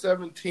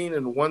 117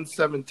 and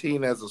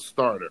 117 as a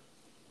starter.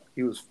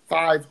 He was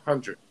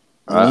 500.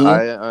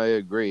 I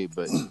agree,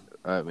 but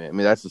I mean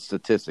that's a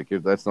statistic.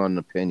 That's not an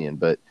opinion.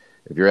 But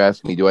if you're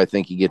asking me, do I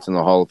think he gets in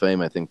the Hall of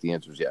Fame? I think the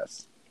answer is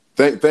yes.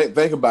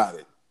 Think about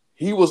it.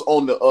 He was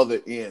on the other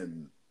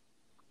end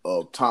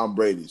of Tom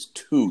Brady's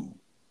 2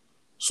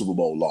 Super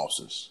Bowl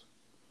losses.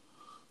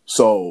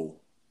 So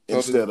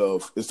instead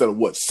of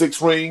what,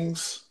 6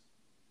 rings?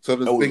 So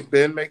does Big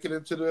Ben make it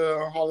into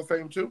the Hall of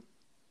Fame too?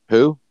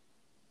 Who?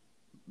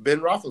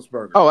 Ben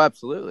Roethlisberger. Oh,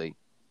 absolutely.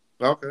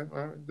 Okay,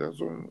 all right. That's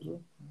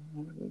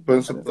what.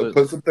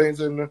 Put some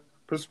things in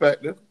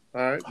perspective.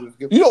 All right. I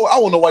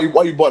don't know why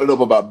you brought it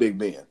up about Big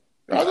Ben.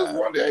 I just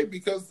wonder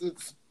because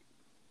it's.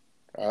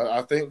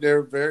 I think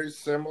they're very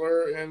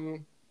similar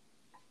in.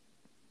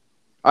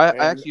 I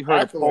actually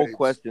heard a poll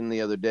question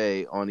the other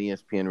day on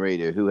ESPN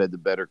Radio: who had the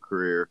better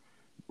career,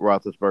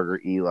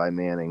 Roethlisberger, Eli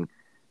Manning,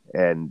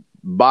 and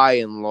by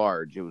and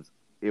large, it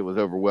was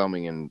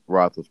overwhelming in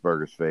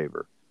Roethlisberger's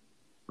favor.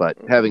 But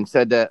having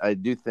said that, I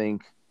do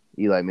think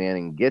Eli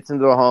Manning gets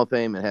into the Hall of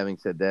Fame. And having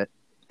said that,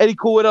 Eddie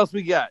Cool, what else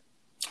we got?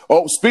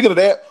 Oh, speaking of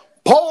that,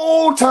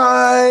 poll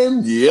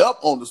time. Yep,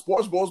 on the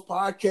Sports Bros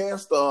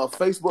Podcast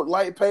Facebook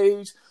Light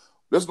page,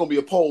 there's going to be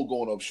a poll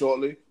going up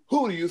shortly.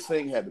 Who do you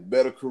think had the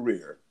better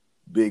career,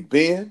 Big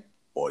Ben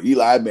or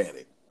Eli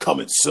Manning?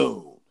 Coming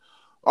soon.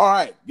 All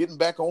right, getting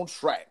back on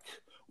track.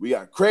 We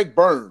got Craig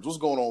Burns. What's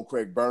going on,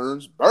 Craig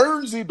Burns?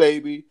 Burnsy,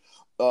 baby.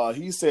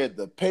 He said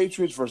the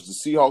Patriots versus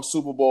the Seahawks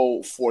Super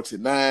Bowl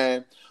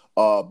 49.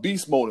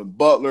 Beast Mode and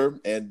Butler,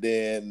 and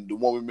then the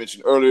one we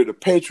mentioned earlier, the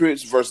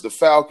Patriots versus the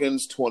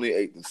Falcons,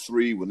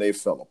 28-3 when they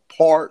fell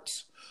apart.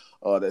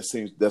 That's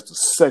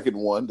the second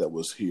one that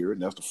was here,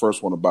 and that's the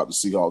first one about the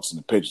Seahawks and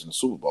the Patriots in the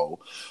Super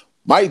Bowl.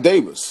 Mike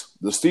Davis,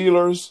 the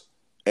Steelers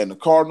and the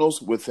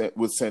Cardinals with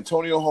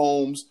Santonio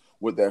Holmes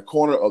with that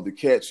corner of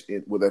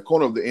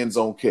the end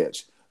zone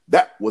catch.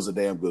 That was a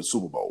damn good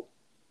Super Bowl.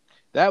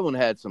 That one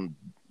had some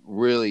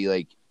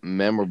really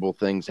memorable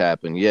things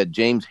happen. You had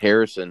James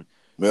Harrison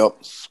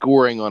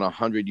scoring on a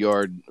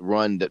 100-yard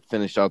run that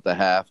finished out the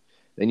half.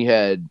 Then you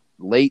had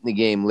late in the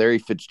game Larry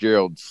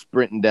Fitzgerald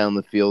sprinting down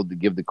the field to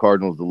give the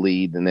Cardinals the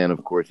lead, and then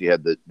of course you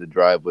had the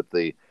drive with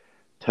the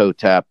toe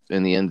tap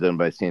in the end zone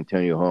by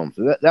Santonio Holmes.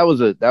 So that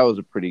was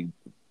a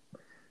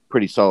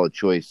pretty solid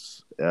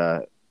choice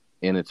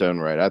in its own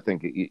right. I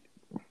think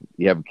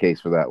you have a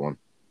case for that one.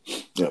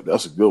 Yeah,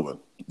 that's a good one.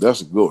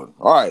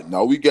 All right,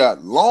 now we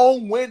got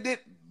long-winded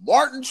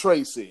Martin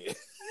Tracy.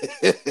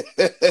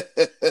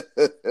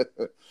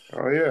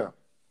 Oh yeah,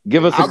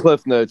 give us the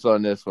cliff notes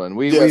on this one.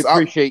 We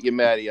appreciate you,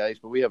 Matty Ice,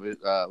 but we have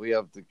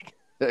to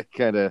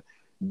kind of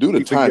do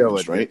the time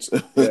constraints.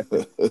 Yeah.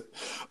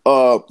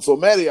 So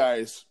Matty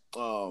Ice,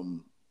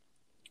 along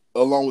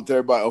with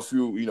everybody else,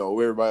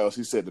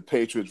 he said the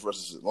Patriots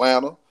versus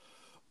Atlanta.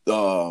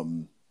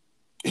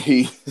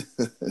 He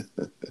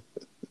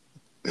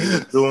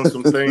doing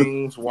some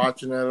things,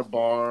 watching at a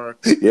bar.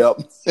 Yep,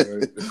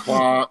 the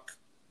clock.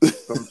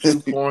 Some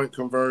 2-point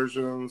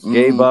conversions.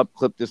 Gave up,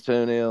 clipped his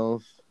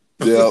toenails.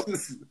 Yep.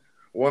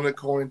 Won the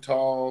coin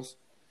toss.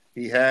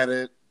 He had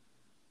it.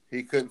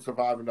 He couldn't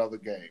survive another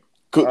game.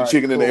 Cooked the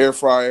chicken in the air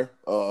fryer.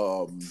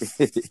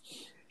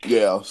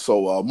 Yeah.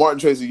 So Martin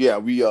Tracy,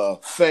 we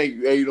thank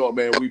you. Hey, you know what,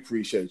 man? We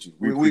appreciate you.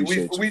 We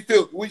appreciate you.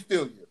 We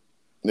feel you.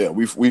 Yeah,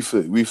 we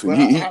feel.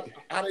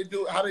 How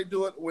they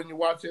do it when you're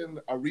watching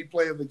a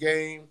replay of the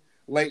game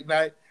late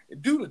night?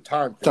 Do the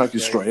time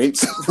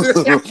constraints.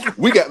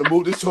 We got to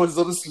move this choices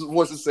of this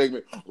voices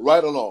segment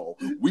right along.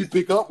 We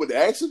pick up with the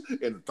action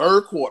in the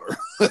third quarter.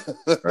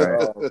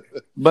 Right.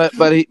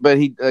 But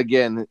he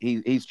again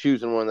he's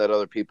choosing one that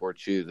other people are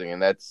choosing,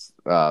 and that's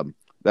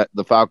that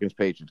the Falcons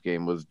Patriots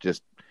game was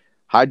just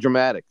high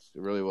dramatics. It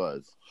really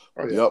was.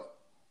 Oh, yeah. Yep.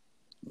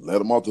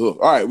 Let him off the hook.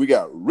 All right, we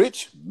got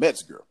Rich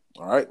Metzger.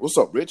 All right, what's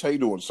up, Rich? How you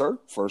doing, sir?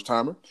 First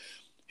timer.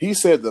 He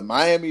said the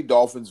Miami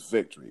Dolphins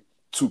victory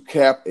to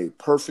cap a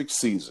perfect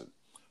season.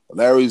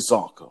 Larry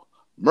Zonka,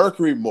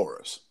 Mercury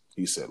Morris.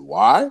 He said,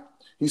 why?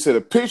 He said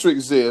a picture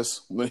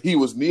exists when he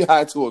was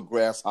knee-high to a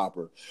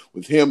grasshopper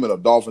with him in a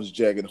Dolphins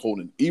jacket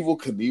holding an Evel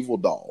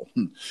Knievel doll.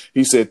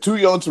 He said, too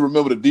young to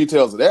remember the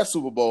details of that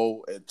Super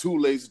Bowl and too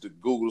lazy to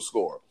Google the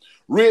score.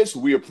 Rich,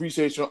 we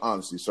appreciate your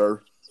honesty,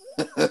 sir.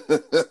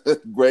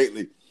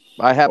 Greatly.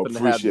 I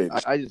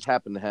just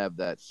happen to have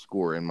that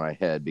score in my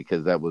head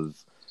because that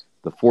was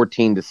the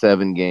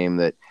 14-7 game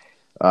that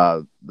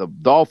the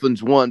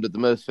Dolphins won, but the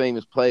most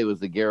famous play was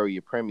the Garo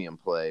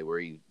Yepremian play where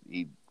he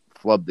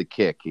flubbed the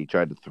kick. He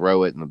tried to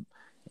throw it, and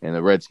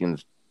the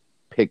Redskins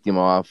picked him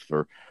off,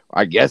 or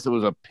I guess it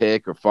was a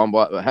pick or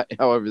fumble.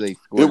 However they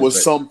scored, it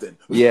was something.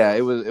 Yeah,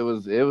 it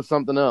was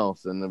something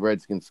else, and the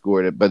Redskins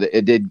scored it. But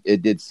it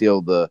did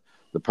seal the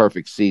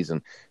perfect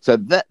season. So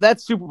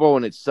that Super Bowl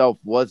in itself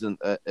wasn't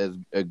as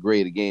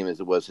great a game as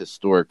it was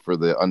historic for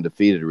the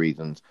undefeated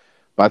reasons.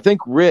 But I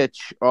think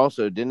Rich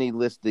also, didn't he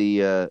list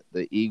the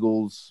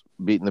Eagles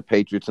beating the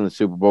Patriots in the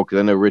Super Bowl? Because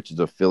I know Rich is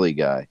a Philly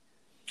guy.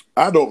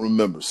 I don't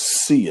remember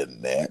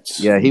seeing that.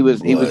 Yeah,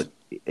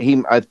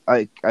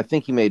 I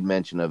think he made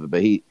mention of it,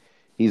 but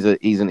he's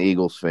an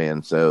Eagles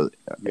fan, so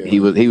yeah. he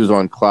was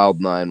on cloud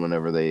nine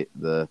whenever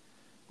the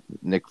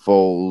Nick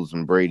Foles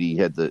and Brady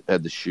had the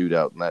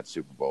shootout in that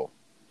Super Bowl.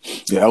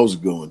 Yeah, that was a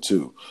good one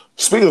too.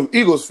 Speaking of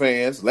Eagles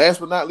fans, last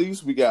but not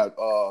least, we got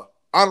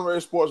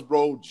honorary sports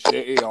bro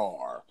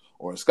JR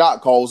or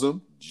Scott calls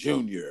him,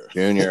 Junior.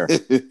 Junior.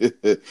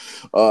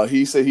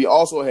 He said he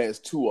also has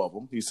 2 of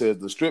them. He says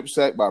the strip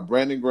sack by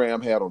Brandon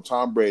Graham had on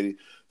Tom Brady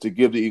to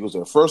give the Eagles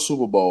their first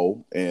Super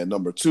Bowl. And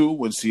number 2,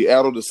 when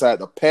Seattle decided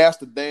to pass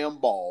the damn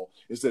ball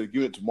instead of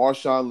giving it to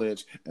Marshawn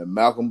Lynch and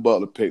Malcolm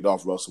Butler picked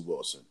off Russell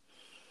Wilson.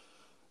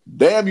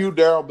 Damn you,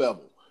 Darrell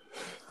Bevel.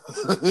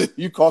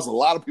 You cost a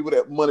lot of people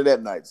that money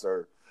that night,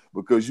 sir,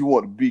 because you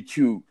want to be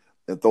cute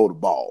and throw the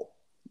ball.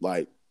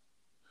 Like,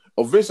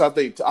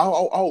 eventually, I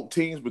hope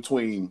teams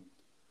between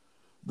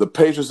the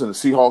Patriots and the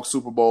Seahawks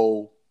Super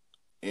Bowl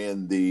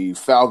and the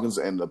Falcons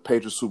and the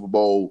Patriots Super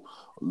Bowl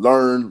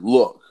learn,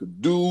 look,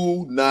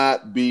 do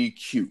not be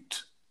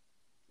cute.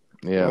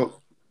 Yeah.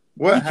 Well,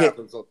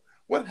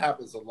 what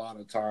happens a lot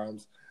of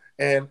times,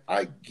 and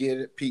I get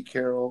it, Pete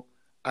Carroll,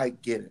 I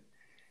get it.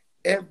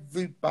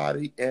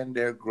 Everybody and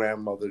their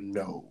grandmother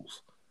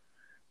knows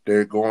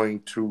they're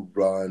going to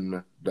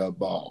run the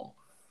ball.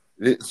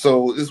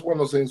 So it's one of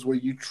those things where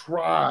you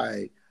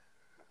try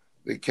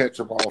to catch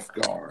them off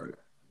guard.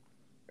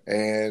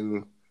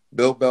 And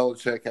Bill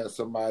Belichick has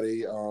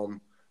somebody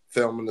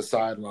filming the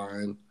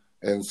sideline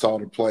and saw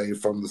the play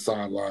from the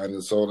sideline,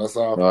 and so that's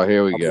how. Oh,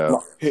 here we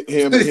go.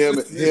 Him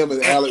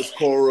and Alex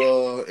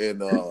Cora and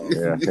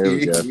yeah, here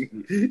we go.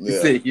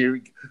 Yeah. Here we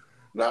go.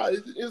 No,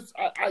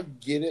 I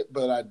get it,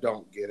 but I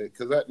don't get it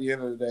because at the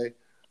end of the day,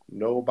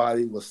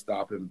 nobody was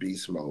stopping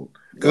beast mode.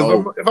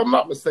 Because if I'm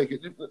not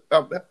mistaken,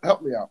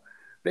 help me out.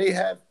 They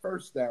had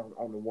first down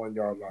on the 1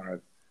 yard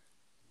line,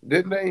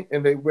 didn't they?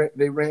 And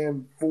they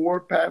ran 4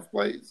 pass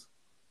plays.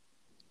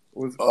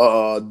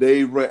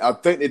 They ran. I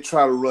think they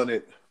tried to run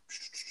it.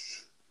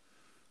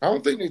 I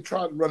don't think they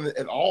tried to run it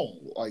at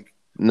all. Like,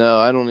 no,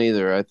 I don't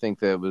either. I think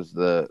that was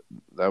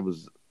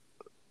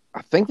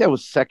I think that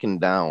was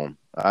second down.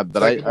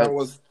 But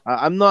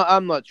I'm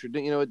not sure.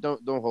 You know,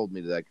 don't hold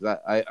me to that because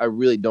I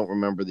really don't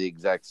remember the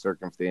exact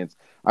circumstance.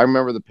 I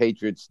remember the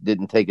Patriots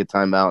didn't take a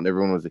timeout and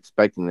everyone was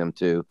expecting them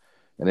to,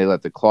 and they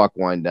let the clock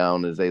wind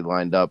down as they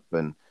lined up,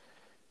 and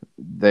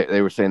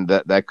they were saying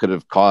that could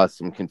have caused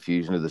some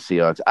confusion to the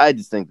Seahawks. I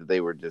just think that they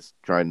were just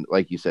trying,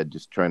 like you said,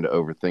 just trying to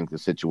overthink the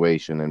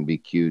situation and be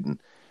cute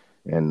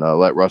and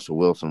let Russell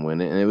Wilson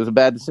win it, and it was a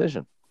bad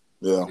decision.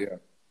 Yeah.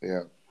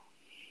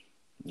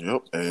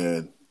 Yep.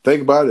 And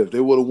think about it. If they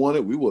would have won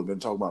it, we would have been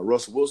talking about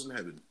Russell Wilson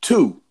having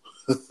 2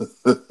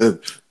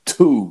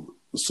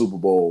 Super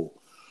Bowl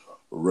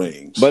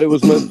rings. But it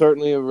was most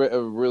certainly a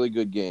really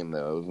good game,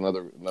 though. It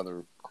was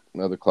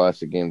another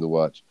classic game to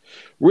watch.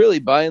 Really,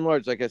 by and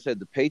large, like I said,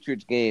 the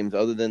Patriots games,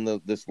 other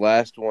than this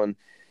last one,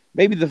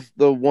 maybe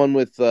the one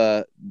with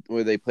where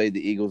they played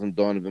the Eagles and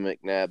Donovan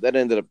McNabb, that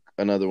ended up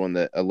another one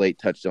that a late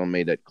touchdown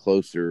made it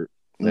closer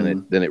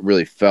than it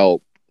really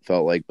felt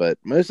like. But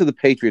most of the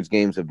Patriots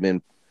games have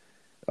been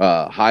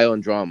high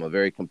on drama,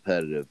 very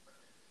competitive,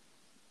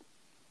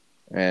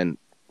 and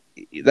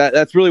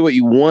that's really what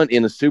you want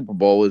in a Super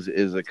Bowl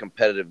is a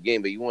competitive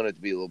game. But you want it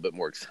to be a little bit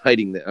more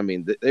exciting. I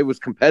mean, it was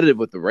competitive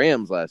with the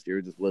Rams last year.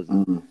 It just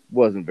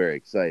wasn't very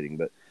exciting.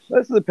 But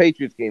most of the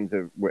Patriots games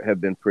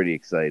have been pretty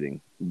exciting.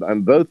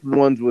 And both the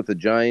ones with the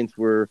Giants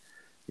were,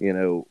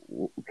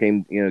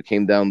 came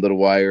down to the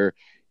wire.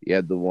 You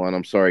had the one,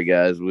 I'm sorry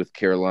guys, with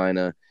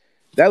Carolina.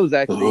 That was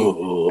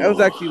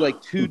actually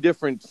like 2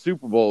 different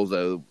Super Bowls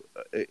though.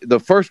 The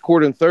first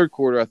quarter and third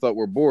quarter I thought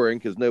were boring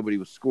because nobody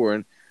was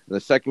scoring. And the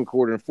second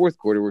quarter and fourth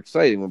quarter were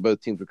exciting when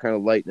both teams were kind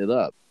of lighting it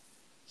up.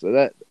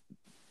 So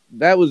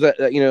that was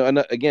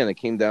again it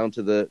came down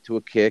to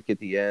a kick at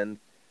the end.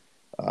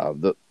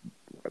 The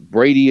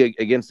Brady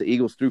against the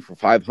Eagles threw for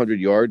 500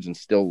 yards and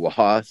still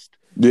lost.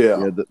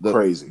 Yeah,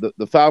 crazy.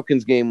 The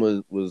Falcons game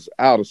was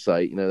out of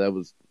sight. That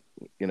was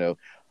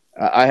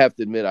I have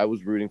to admit I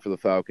was rooting for the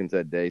Falcons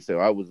that day, so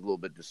I was a little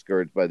bit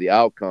discouraged by the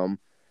outcome.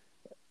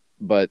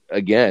 But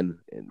again,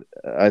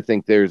 I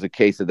think there's a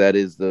case that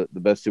is the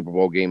best Super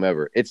Bowl game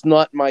ever. It's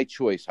not my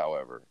choice,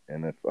 however.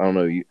 And if I don't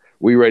know,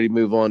 we ready to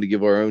move on to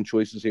give our own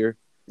choices here?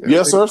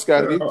 Yes, sir,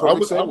 Scotty. I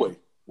would say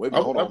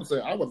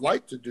I would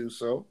like to do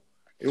so.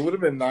 It would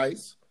have been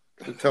nice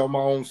to tell my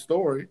own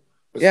story.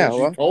 But since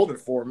you told it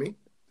for me.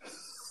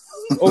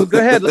 Oh, go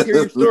ahead. Let's hear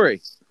your story.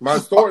 My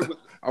story.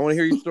 I want to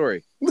hear your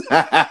story.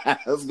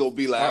 Let's go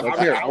be live.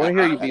 I want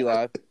to hear you be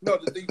live. No,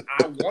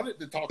 I wanted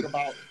to talk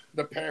about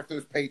the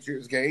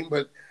Panthers-Patriots game,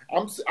 but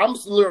I'm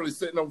literally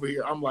sitting over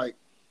here. I'm like,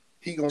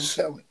 he gonna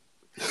tell it.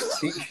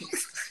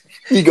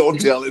 He gonna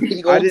tell it.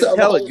 I didn't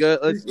tell it.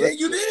 Good.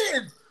 You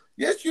did.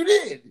 Yes, you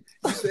did.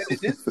 You said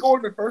it didn't score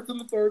in the first and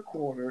the third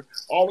quarter.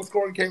 All the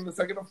scoring came in the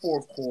second and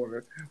fourth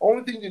quarter.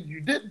 Only thing that you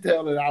didn't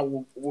tell that I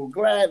will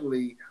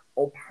gladly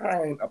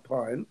opine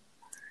upon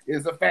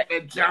is the fact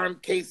that John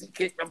Casey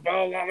kicked the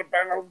ball out of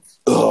bounds.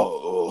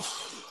 Oh,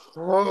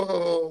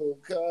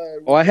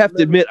 God. Well, I have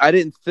to admit, I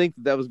didn't think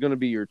that was going to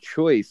be your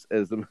choice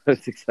as the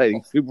most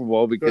exciting Super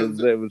Bowl because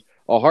it was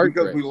a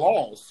heartbreak. Because we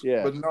lost.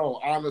 Yeah. But no,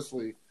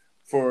 honestly,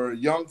 for a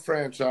young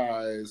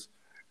franchise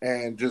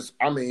and just,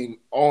 on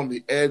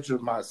the edge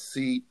of my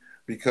seat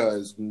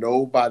because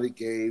nobody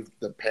gave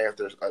the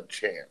Panthers a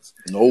chance.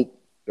 Nope.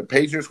 The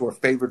Patriots were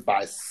favored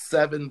by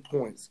 7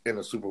 points in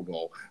a Super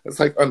Bowl. That's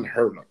like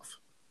unheard of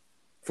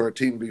for a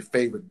team to be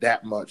favored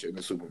that much in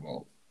the Super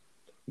Bowl.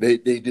 They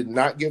did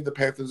not give the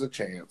Panthers a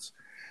chance.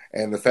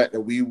 And the fact that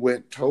we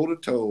went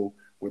toe-to-toe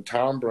with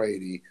Tom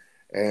Brady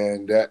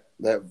and that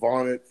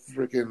vaunted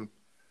freaking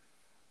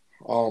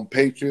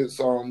Patriots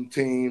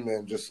team,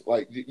 and just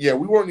like, yeah,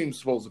 we weren't even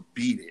supposed to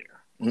be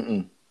there.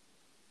 Mm-mm.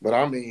 But,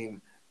 I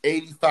mean,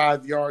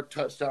 85-yard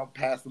touchdown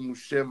pass from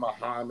Muhsin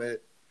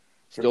Muhammad.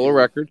 Still a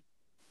record.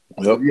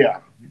 Yep.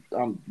 Yeah.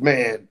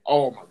 Man,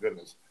 oh, my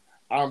goodness.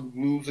 I'm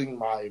losing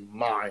my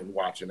mind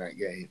watching that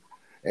game.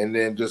 And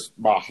then just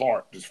my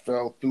heart just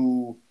fell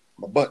through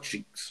my butt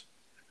cheeks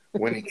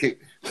when he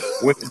kicked.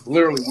 When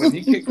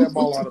he kicked that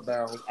ball out of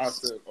bounds, I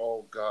said,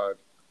 "Oh God,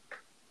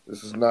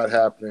 this is not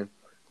happening."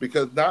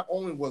 Because not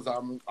only was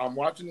I'm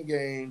watching the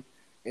game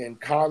in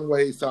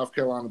Conway, South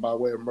Carolina, by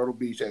way of Myrtle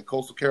Beach at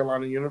Coastal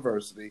Carolina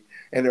University,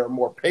 and there are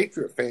more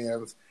Patriot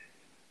fans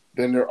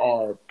than there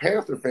are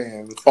Panther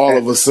fans. All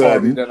of a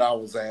sudden, that I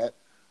was at,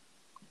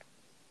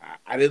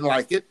 I didn't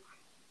like it,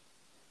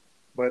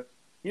 but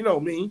you know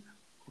me.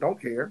 Don't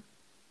care,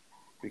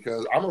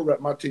 because I'm gonna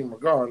rep my team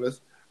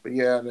regardless. But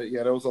yeah,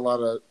 there was a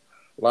lot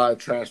of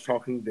trash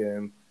talking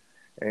then,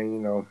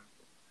 and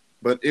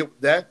but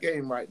that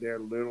game right there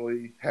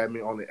literally had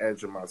me on the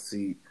edge of my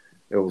seat.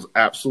 It was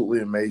absolutely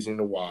amazing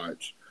to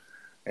watch,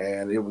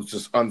 and it was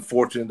just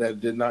unfortunate that it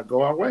did not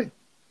go our way.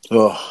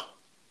 Oh,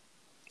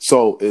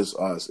 so it's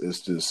us.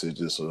 It's just.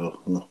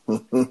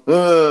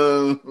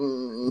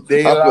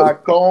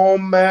 Daylight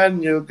come,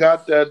 man, you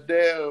got that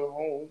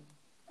deal.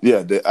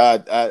 Yeah,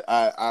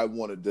 I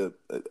wanted to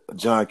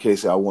John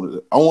Casey. I wanted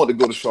to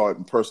go to Charlotte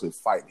and personally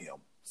fight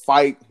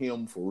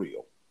him for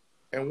real.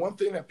 And one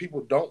thing that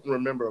people don't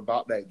remember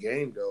about that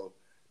game, though,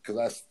 because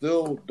I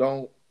still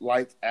don't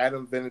like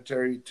Adam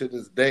Vinatieri to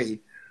this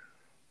day,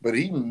 but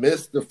he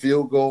missed the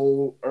field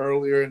goal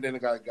earlier, and then the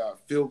guy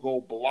got field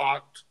goal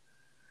blocked,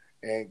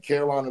 and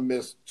Carolina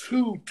missed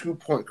 2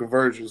 2-point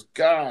conversions.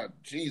 God,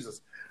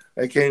 Jesus,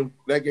 that game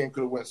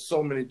could have went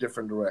so many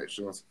different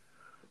directions.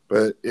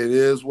 But it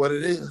is what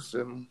it is.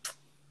 And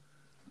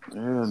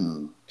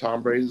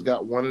Tom Brady's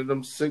got one of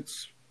them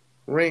 6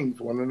 rings,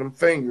 one of them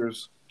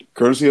fingers.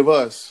 Courtesy of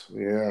us.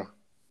 Yeah.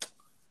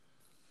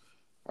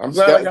 I'm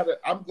glad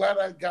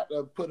I got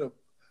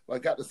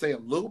to say a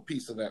little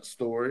piece of that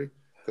story.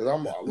 Because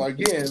I'm like,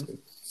 again,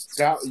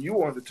 Scott, you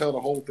wanted to tell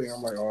the whole thing.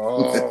 I'm like,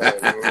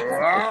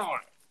 oh.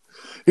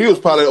 He was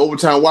probably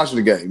overtime watching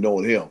the game,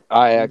 knowing him.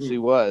 I actually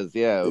was,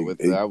 yeah.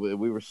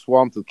 We were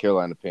swamped with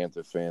Carolina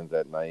Panther fans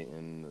that night,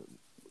 and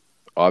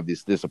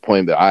obvious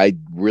disappointment. I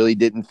really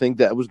didn't think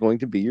that was going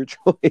to be your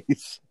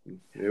choice.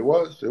 It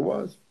was.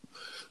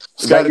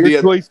 Is that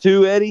your choice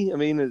too, Eddie? I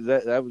mean, is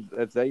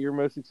that your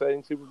most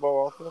exciting Super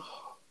Bowl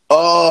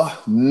also?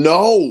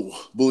 No,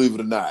 believe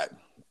it or not.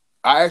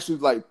 I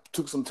actually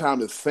took some time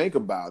to think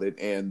about it,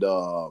 and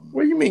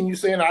what do you mean? You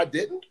saying I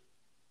didn't?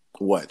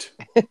 What?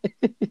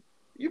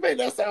 You made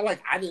that sound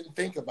like I didn't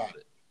think about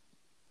it.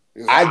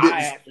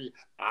 I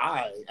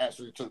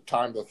actually took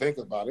time to think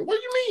about it. What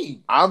do you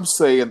mean? I'm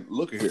saying,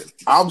 look at here.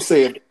 I'm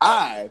saying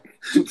I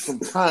took some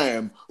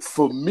time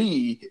for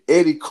me,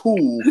 Eddie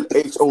Cool,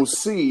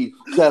 HOC,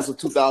 class of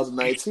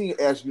 2019,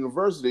 Ashland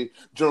University,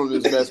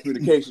 journalism, mass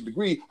communication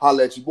degree.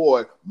 Holla at your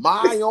boy.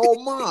 My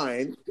own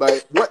mind.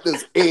 Like, what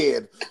does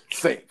Ed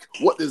think?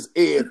 What does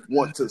Ed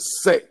want to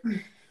say?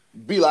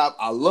 Be like,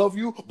 I love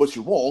you, but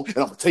you won't, and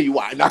I'm gonna tell you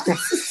why. I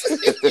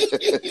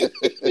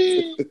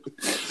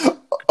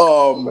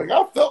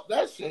felt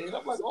that shade.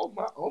 I'm like,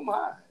 oh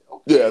my.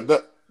 Okay.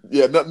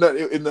 Yeah,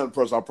 nothing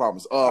personal. I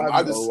promise.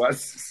 I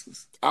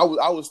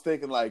was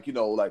thinking like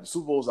the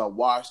Super Bowls I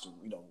watched.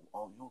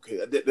 Okay,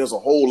 there's a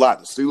whole lot.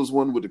 The Steelers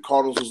one with the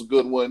Cardinals was a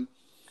good one,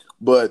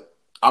 but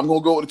I'm gonna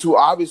go with the 2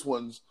 obvious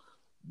ones: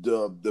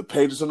 the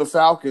Patriots and the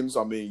Falcons.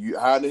 I mean,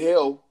 how in the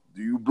hell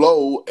do you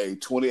blow a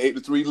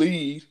 28-3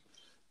 lead?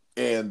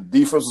 And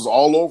the defense is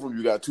all over them.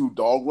 You got 2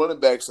 dog running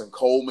backs and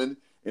Coleman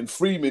and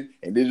Freeman,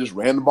 and they just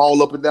ran the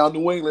ball up and down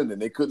New England, and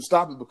they couldn't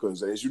stop it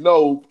because, as you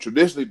know,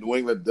 traditionally New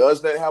England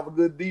does not have a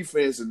good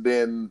defense. And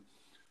then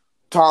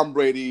Tom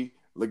Brady,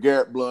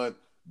 LeGarrette Blount,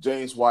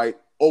 James White,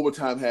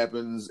 overtime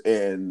happens,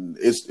 and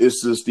it's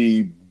just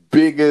the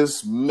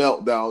biggest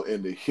meltdown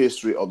in the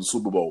history of the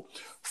Super Bowl.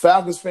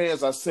 Falcons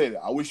fans, I said it.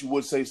 I wish you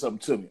would say something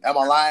to me. Am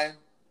I lying?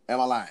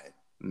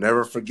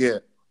 Never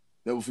forget.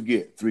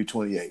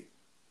 328.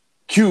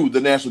 Cue the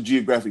National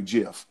Geographic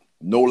GIF.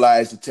 No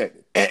lies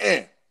detected.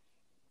 The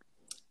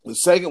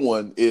second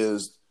one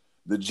is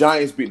the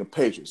Giants beating the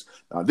Patriots.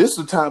 Now, this is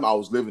the time I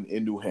was living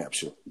in New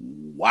Hampshire.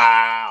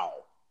 Wow.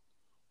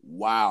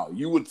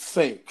 You would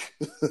think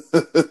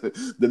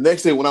the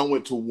next day when I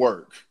went to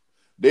work,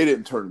 they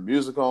didn't turn the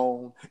music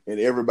on, and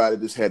everybody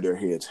just had their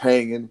heads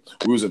hanging.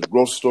 We was in the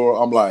grocery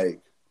store. I'm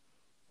like,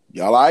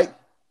 y'all all right?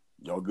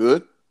 Y'all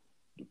good?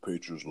 The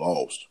Patriots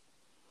lost.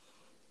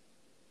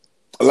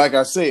 Like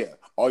I said,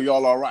 are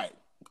y'all all right?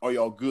 Are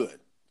y'all good?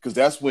 Because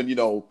that's when,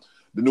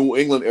 the New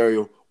England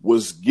area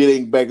was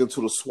getting back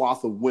into the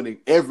swath of winning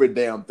every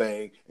damn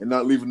thing and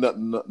not leaving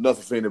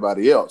nothing for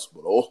anybody else.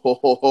 But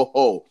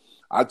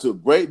I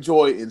took great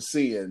joy in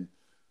seeing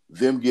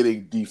them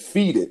getting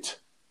defeated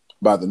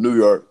by the New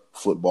York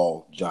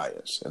Football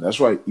Giants. And that's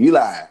right,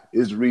 Eli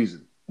is the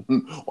reason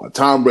why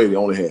Tom Brady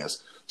only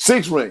has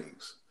 6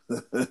 rings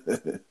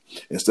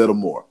instead of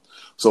more.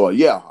 So,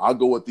 I'll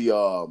go with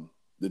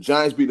the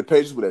Giants beat the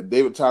Patriots with that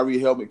David Tyree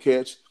helmet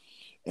catch.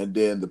 And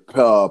then the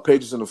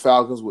Patriots and the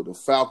Falcons with the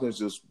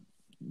Falcons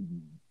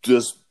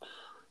just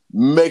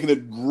making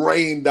it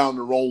rain down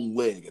their own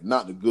leg, and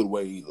not in a good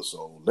way either.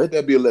 So let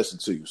that be a lesson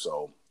to you.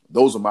 So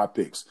those are my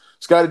picks.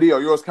 Scotty D,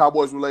 are yours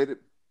Cowboys related?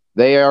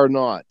 They are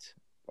not.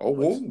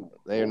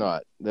 They are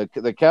not.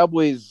 The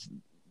Cowboys,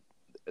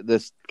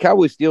 this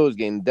Cowboys Steelers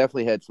game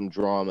definitely had some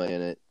drama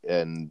in it,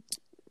 and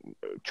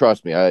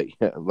trust me, I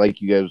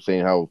like you guys were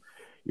saying how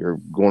you're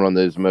going on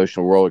those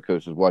emotional roller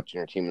coasters watching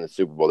your team in the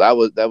Super Bowl. That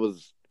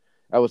was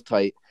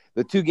tight.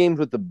 The 2 games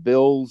with the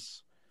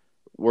Bills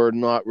were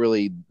not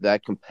really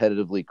that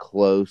competitively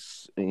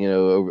close,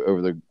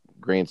 over the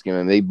grand scheme.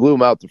 And they blew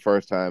them out the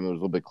first time. It was a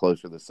little bit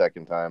closer the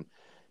second time.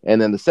 And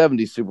then the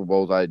 70s Super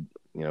Bowls, I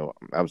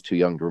was too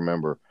young to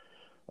remember.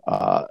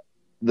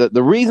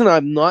 The reason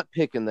I'm not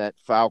picking that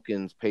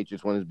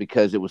Falcons-Patriots one is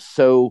because it was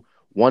so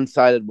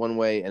one-sided one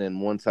way and then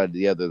one-sided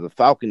the other. The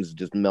Falcons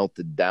just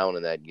melted down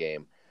in that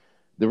game.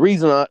 The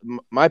reason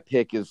my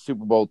pick is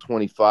Super Bowl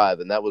 25,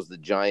 and that was the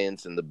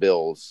Giants and the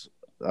Bills.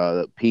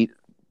 Pete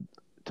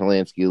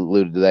Talansky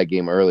alluded to that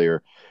game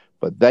earlier,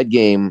 but that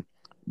game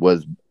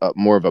was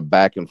more of a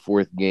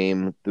back-and-forth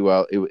game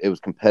throughout. It was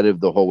competitive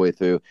the whole way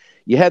through.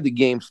 You had the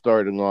game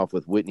starting off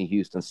with Whitney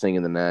Houston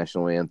singing the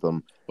national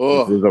anthem.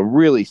 It was a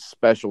really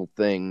special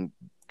thing,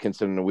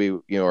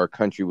 considering our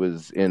country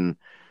was in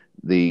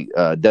the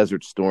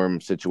Desert Storm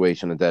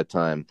situation at that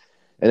time.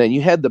 And then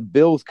you had the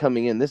Bills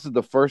coming in. This is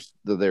the first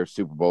of their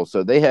Super Bowl,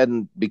 so they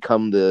hadn't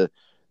become the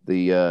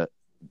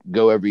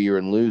go every year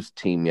and lose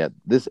team yet.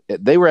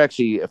 They were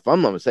actually, if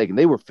I'm not mistaken,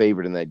 they were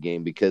favored in that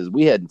game because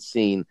we hadn't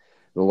seen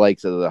the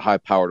likes of the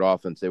high-powered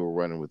offense they were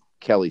running with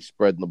Kelly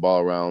spreading the ball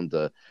around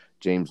to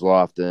James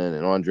Lofton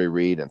and Andre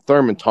Reed, and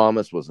Thurman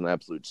Thomas was an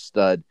absolute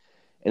stud.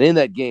 And in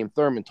that game,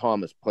 Thurman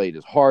Thomas played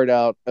his heart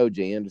out.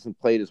 O.J. Anderson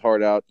played his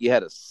heart out. You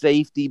had a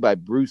safety by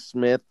Bruce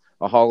Smith,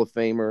 a Hall of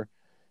Famer,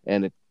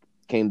 and it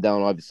came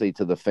down, obviously,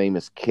 to the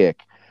famous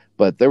kick.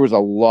 But there was a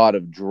lot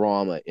of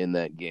drama in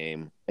that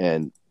game,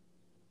 and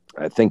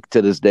I think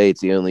to this day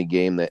it's the only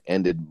game that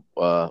ended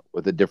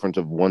with a difference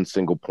of one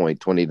single point,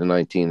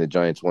 20-19. The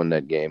Giants won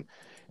that game.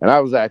 And I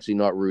was actually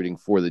not rooting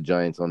for the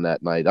Giants on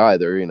that night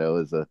either.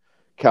 As a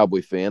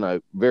Cowboy fan,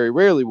 I very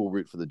rarely will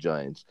root for the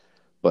Giants.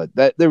 But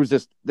there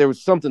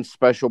was something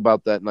special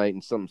about that night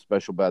and something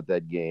special about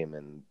that game.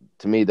 And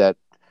to me, that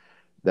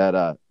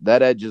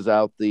edges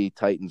out the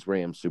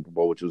Titans-Rams Super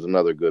Bowl, which was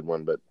another good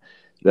one. But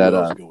that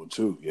was a good one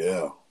too.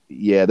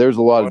 Yeah, there's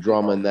a lot of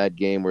drama in that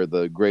game where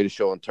the greatest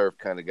show on turf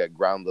kind of got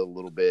grounded a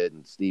little bit,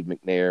 and Steve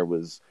McNair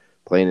was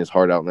playing his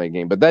heart out in that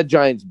game. But that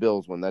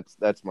Giants-Bills one,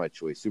 that's my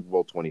choice, Super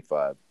Bowl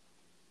 25.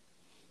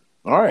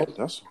 All right,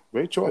 that's a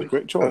great choice.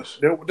 Great choice.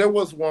 There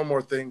was one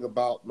more thing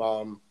about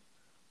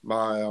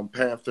my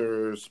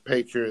Panthers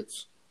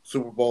Patriots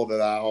Super Bowl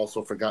that I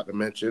also forgot to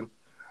mention.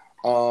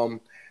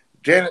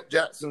 Janet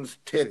Jackson's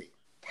titty.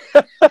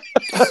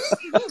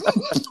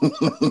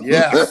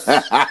 Yes.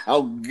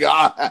 Oh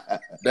God.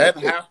 That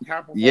half.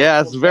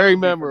 Yes, very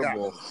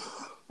memorable.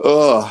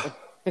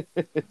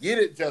 Get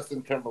it,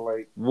 Justin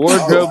Timberlake.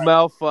 Wardrobe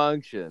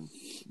malfunction.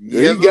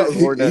 He got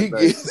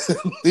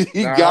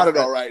it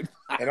all right.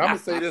 And I'm gonna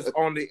say this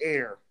on the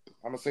air.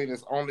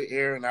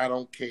 And I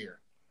don't care.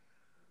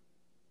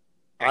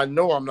 I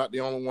know I'm not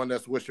the only one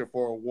that's wishing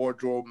for a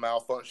wardrobe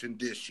malfunction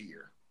this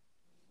year.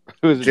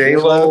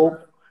 J-Lo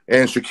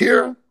and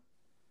Shakira,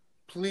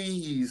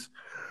 please,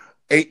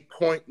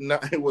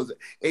 8.9 was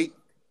 8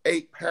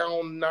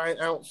 pound 9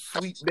 ounce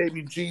sweet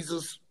baby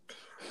Jesus,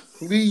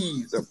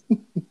 please.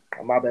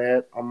 My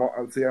bad. I'm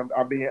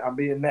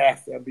being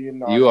nasty. I'm being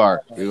naughty. You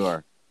are.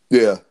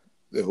 Yeah.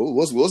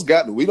 What's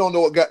gotten? We don't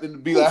know what got into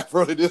be like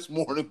early this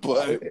morning,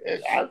 but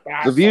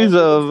the views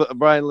of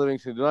Brian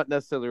Livingston do not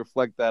necessarily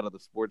reflect that of the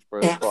Sports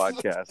Bros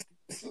podcast.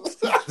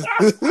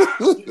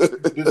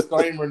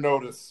 Disclaimer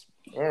notice.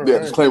 Right.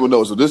 Disclaimer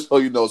notice. So just so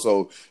you know,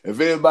 so if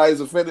anybody's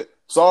offended,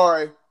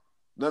 sorry,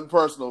 nothing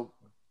personal.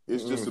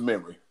 It's just a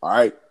memory. All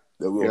right,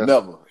 that we'll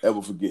never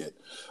ever forget.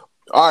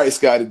 All right,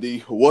 Scotty D,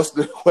 what's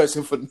the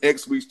question for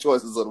next week's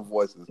Choices of the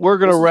Voices? We're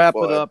gonna wrap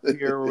it up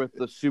here with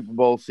the Super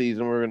Bowl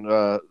season.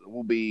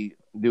 We'll be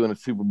doing a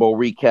Super Bowl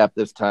recap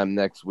this time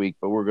next week,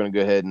 but we're gonna go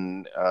ahead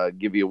and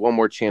give you one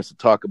more chance to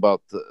talk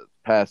about the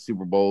past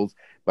Super Bowls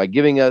by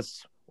giving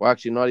us, well,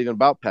 actually not even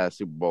about past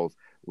Super Bowls.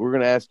 We're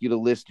gonna ask you to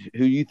list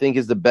who you think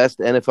is the best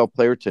NFL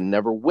player to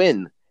never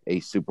win a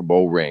Super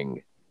Bowl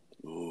ring.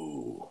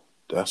 Ooh,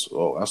 that's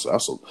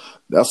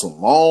a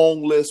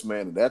long list,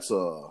 man. That's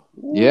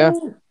yeah.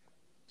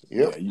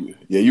 Yep.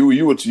 Yeah, you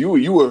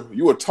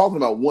were talking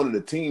about one of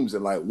the teams,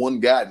 and like one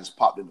guy just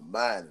popped into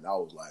mind, and I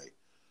was like,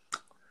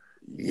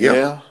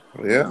 Yeah.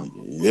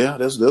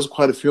 There's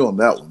quite a few on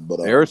that one, but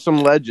there are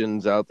some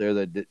legends out there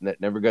that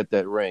never got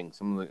that ring.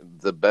 Some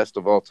of the best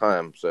of all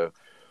time. So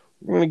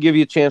we're going to give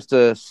you a chance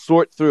to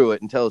sort through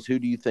it and tell us who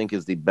do you think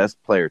is the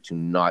best player to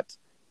not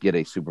get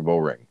a Super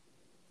Bowl ring.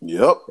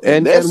 Yep,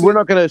 and we're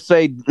not going to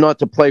say not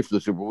to play for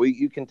the Super Bowl.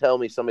 You can tell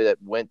me somebody that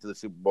went to the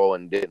Super Bowl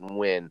and didn't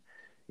win.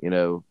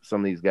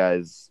 Some of these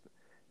guys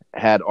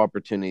had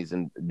opportunities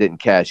and didn't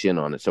cash in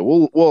on it. So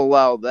we'll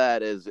allow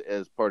that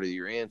as part of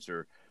your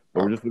answer.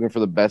 But we're just looking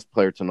for the best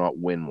player to not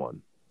win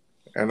one.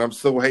 And I'm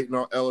still hating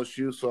on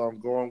LSU, so I'm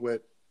going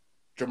with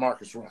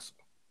Jamarcus Russell.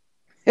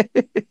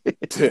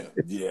 Yeah.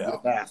 You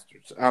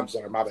bastards. I'm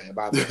sorry, my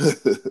bad.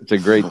 It's a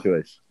great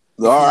choice.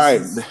 All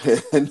right.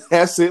 And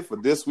that's it for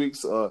this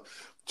week's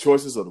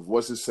Choices of the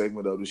Voices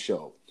segment of the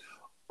show.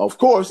 Of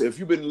course, if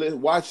you've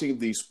been watching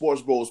the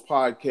Sports Bros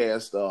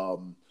podcast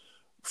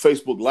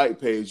Facebook like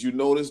page, you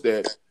notice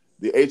that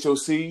the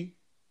HOC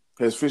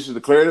has officially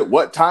declared it.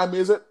 What time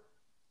is it?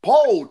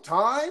 Poll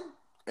time.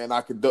 And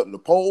I conducted a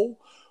poll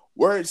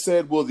where it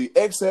said, will the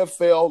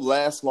XFL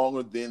last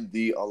longer than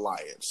the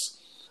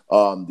Alliance?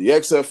 The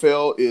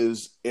XFL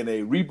is in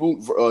a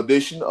reboot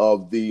edition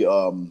of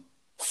the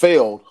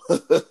failed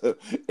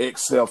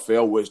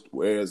XFL,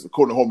 whereas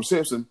according to Homer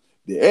Simpson,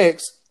 the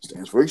X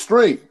stands for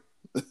extreme.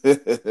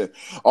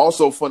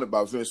 Also funded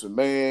by Vince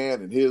McMahon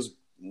and his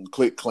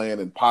Click Clan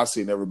and Posse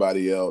and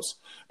everybody else.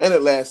 And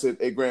it lasted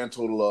a grand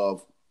total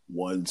of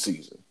 1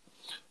 season.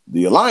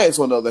 The Alliance,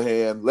 on the other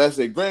hand,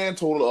 lasted a grand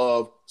total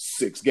of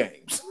 6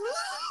 games.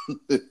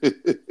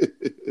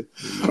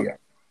 Yeah.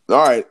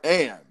 All right,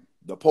 and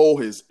the poll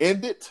has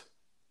ended,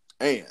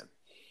 and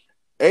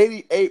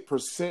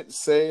 88%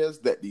 says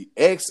that the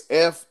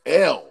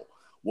XFL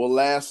will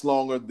last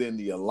longer than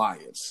the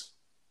Alliance.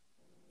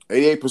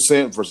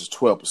 88% versus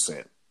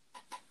 12%.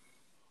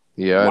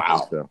 Yeah, wow. I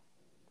think so.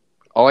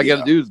 All I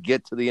got to do is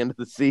get to the end of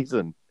the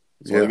season.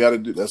 That's all they got to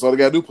do. That's all they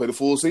got to do. Play the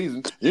full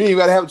season. You ain't even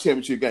got to have a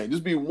championship game.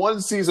 Just be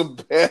one season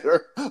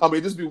better.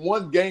 Just be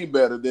one game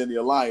better than the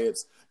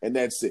Alliance, and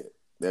that's it.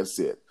 That's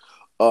it.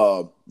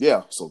 So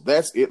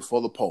that's it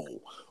for the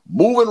poll.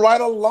 Moving right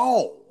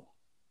along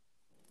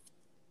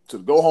to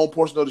the go home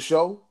portion of the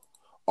show,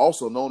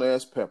 also known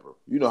as Pepper.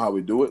 You know how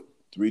we do it.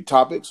 3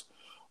 topics,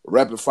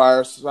 rapid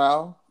fire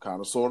style, kind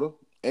of, sort of,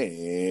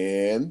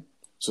 and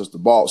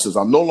since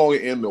I'm no longer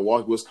in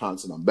Milwaukee,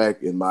 Wisconsin, I'm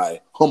back in my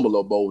humble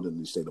abode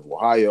in the state of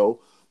Ohio.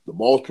 The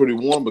ball's pretty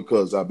warm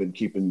because I've been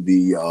keeping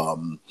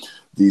the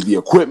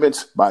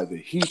equipment by the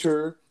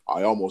heater.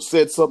 I almost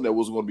said something that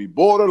was going to be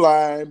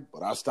borderline,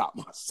 but I stopped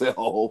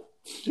myself,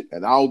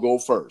 and I'll go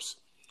first.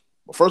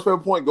 My first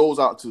favorite point goes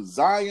out to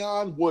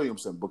Zion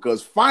Williamson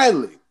because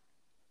finally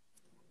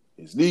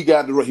he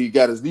got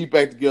his knee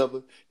back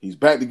together. He's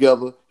back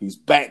together. He's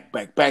back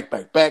like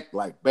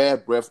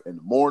bad breath in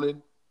the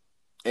morning.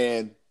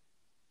 And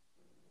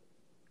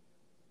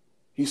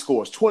he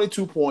scores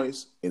 22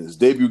 points in his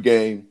debut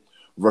game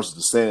versus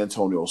the San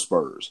Antonio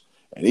Spurs.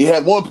 And he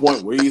had one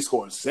point where he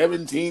scored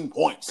 17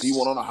 points. He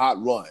went on a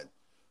hot run.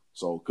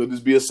 So could this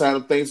be a sign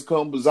of things to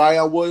come with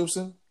Zion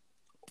Williamson?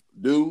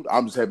 Dude,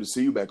 I'm just happy to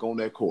see you back on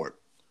that court.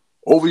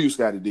 Over you,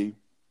 Scotty D.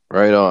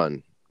 Right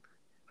on.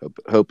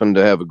 Hoping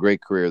to have a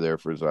great career there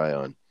for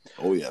Zion.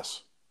 Oh,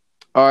 yes.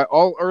 All right,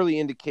 all early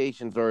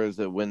indications is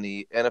that when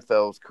the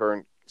NFL's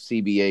current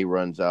CBA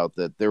runs out,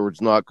 that there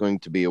was not going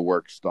to be a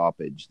work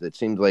stoppage. That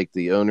seems like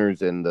the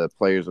owners and the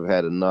players have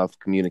had enough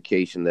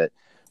communication that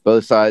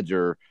both sides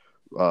are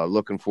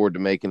looking forward to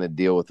making a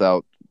deal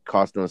without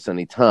costing us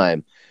any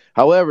time.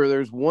 However,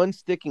 there's one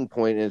sticking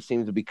point, and it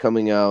seems to be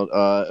coming out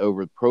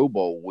over Pro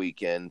Bowl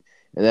weekend,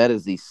 and that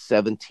is the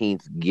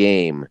 17th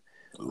game.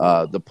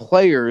 The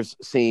players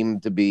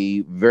seem to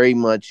be very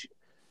much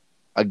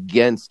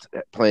against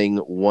playing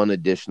one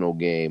additional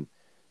game.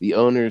 The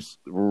owners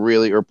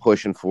really are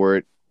pushing for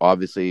it.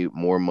 Obviously,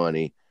 more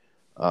money.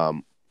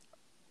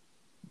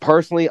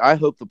 Personally, I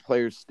hope the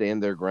players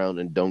stand their ground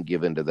and don't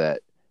give in to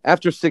that.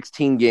 After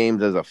 16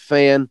 games, as a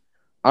fan,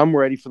 I'm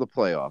ready for the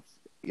playoffs.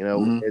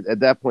 At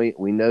that point,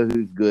 we know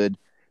who's good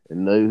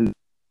and know who's.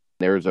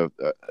 There's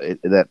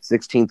that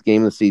 16th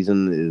game of the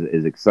season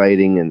is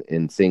exciting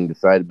and seeing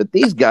decided. But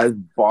these guys'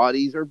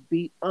 bodies are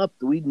beat up.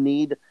 Do we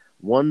need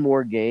one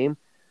more game?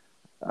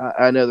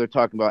 I know they're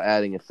talking about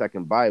adding a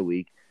second bye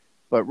week,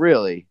 but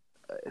really,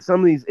 some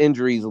of these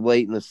injuries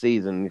late in the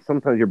season,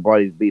 sometimes your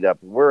body's beat up.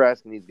 We're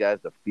asking these guys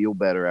to feel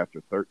better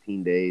after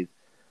 13 days.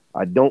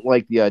 I don't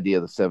like the idea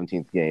of the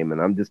 17th game,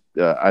 and I'm just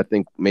I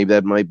think maybe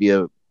that might be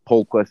a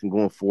poll question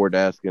going forward,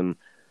 asking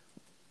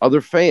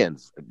other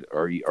fans,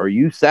 are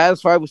you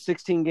satisfied with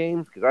 16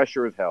 games? Because I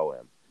sure as hell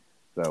am.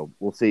 So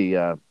we'll see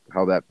how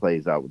that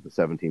plays out with the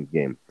 17th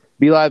game.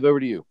 Be Live,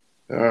 over to you.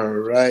 All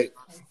right.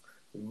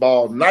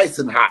 Ball nice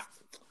and hot.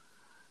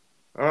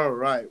 All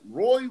right.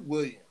 Roy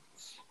Williams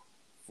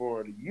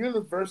for the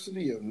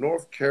University of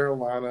North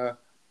Carolina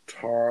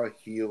Tar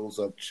Heels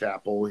of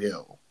Chapel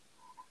Hill.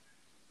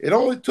 It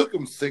only took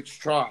him 6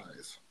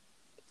 tries.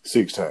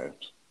 6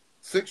 times.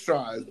 6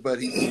 tries,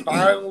 but he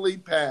finally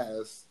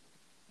passed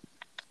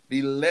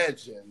the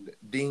legend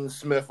Dean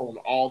Smith on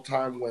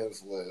all-time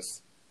wins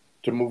list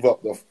to move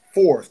up the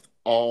 4th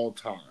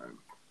all-time.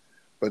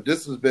 But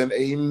this has been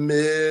a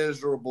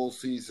miserable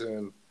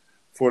season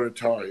for the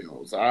Tar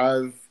Heels.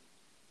 I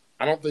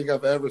don't think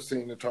I've ever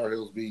seen the Tar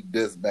Heels be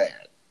this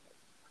bad.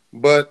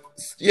 But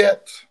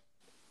yet,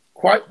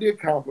 quite the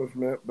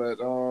accomplishment. But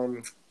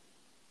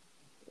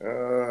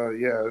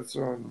it's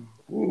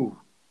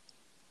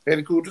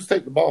Eddie Cool, just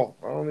take the ball.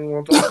 I don't even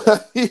want to talk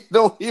about it. You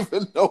don't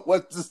even know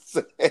what to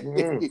say.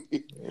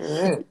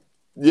 Mm-hmm.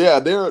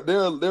 Yeah,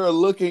 they're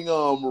looking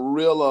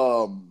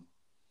real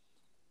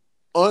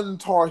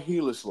un-Tar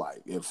Heelish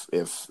like if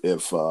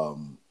if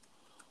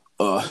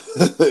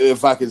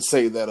I can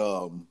say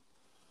that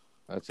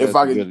that's a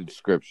good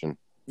description.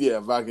 Yeah,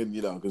 if I can,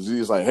 because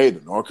he's like, hey,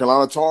 the North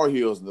Carolina Tar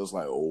Heels, and it's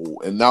like,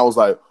 oh, and I was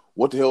like,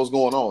 what the hell is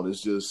going on?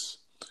 It's just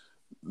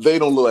they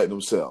don't look like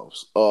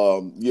themselves.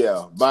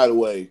 By the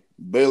way,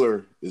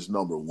 Baylor is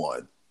number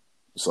 1.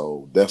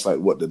 So that's like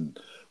what the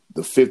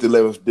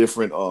 11th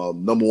different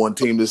number 1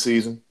 team this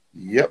season.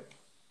 Yep.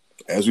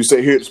 As we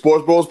say here at the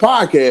Sports Bros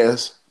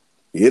Podcast,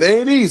 it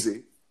ain't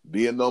easy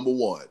being number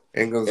 1.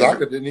 And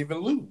Gonzaga didn't even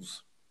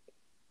lose.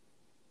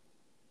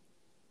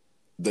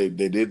 They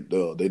did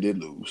lose.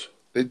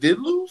 They did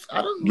lose?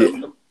 I don't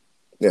remember them.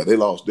 Yeah, they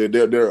lost. They're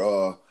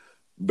Baylor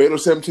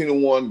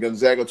 17-1,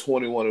 Gonzaga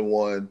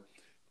 21-1,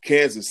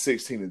 Kansas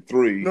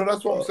 16-3. No,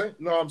 that's what I'm saying.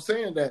 No, I'm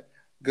saying that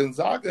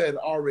Gonzaga had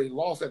already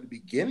lost at the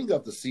beginning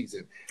of the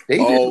season. They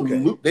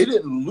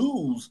didn't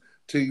lose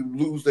to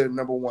lose their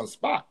number 1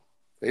 spot.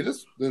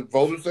 The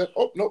voters said,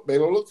 "Oh no,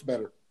 Baylor looks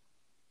better."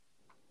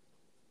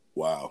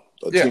 Wow,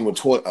 a team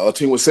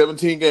with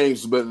 17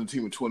 games is better than a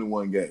team with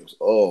 21 games.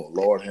 Oh,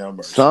 Lord have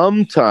mercy.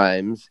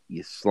 Sometimes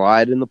you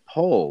slide in the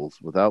polls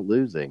without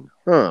losing.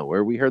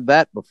 Where we heard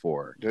that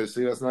before?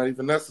 See, that's not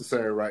even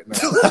necessary right now.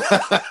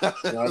 I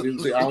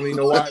don't even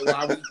know why.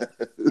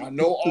 I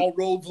know all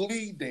roads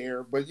lead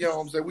there, but you know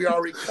what I'm saying? We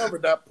already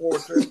covered that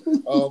portion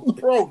of the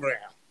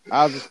program.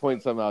 I'll just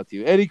point something out to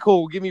you. Eddie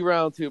Cole, give me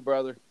round 2,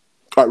 brother.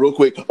 All right, real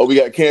quick. We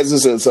got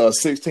Kansas at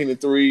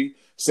 16-3.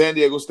 San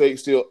Diego State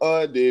still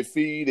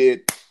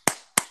undefeated.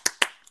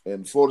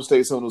 And Florida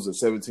State Seminoles at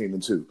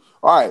 17-2.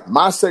 All right,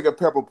 my second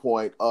pepper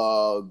point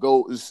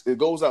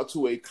goes out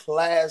to a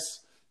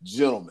class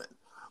gentleman.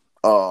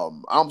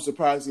 I'm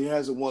surprised he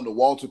hasn't won the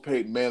Walter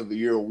Payton Man of the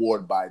Year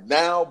award by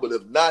now, but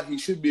if not, he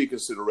should be a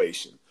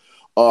consideration.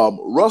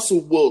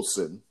 Russell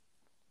Wilson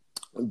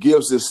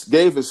gave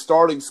his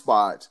starting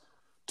spot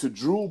to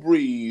Drew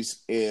Brees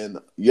in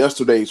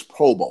yesterday's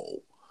Pro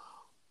Bowl.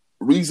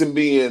 Reason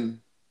being,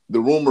 the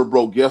rumor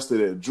broke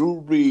yesterday that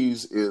Drew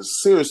Brees is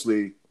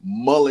seriously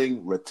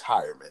mulling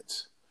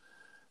retirement.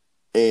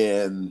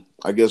 And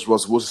I guess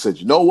Russell Wilson said,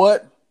 you know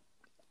what?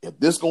 If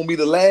this going to be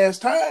the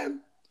last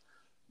time,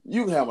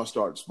 you can have my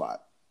starting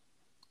spot.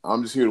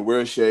 I'm just here to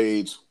wear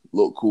shades,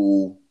 look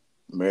cool,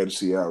 marry to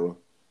Sierra,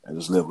 and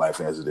just live life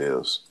as it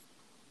is.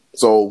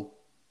 So,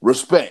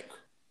 respect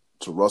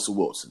to Russell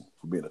Wilson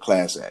for being a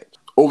class act.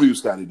 Over to you,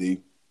 Scotty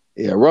D.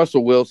 Yeah,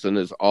 Russell Wilson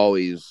is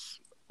always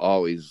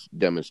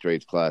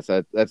demonstrates class.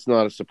 That's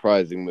not a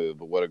surprising move,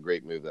 but what a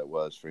great move that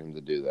was for him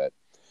to do that.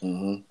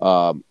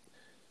 Mm-hmm.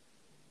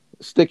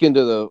 Sticking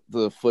to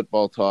the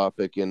football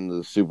topic and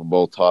the Super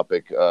Bowl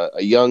topic,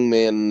 a young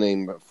man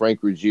named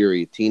Frank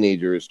Ruggieri, a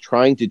teenager, is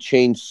trying to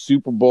change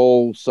Super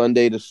Bowl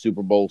Sunday to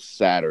Super Bowl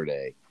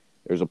Saturday.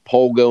 There's a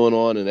poll going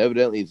on, and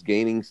evidently it's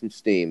gaining some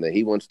steam that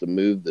he wants to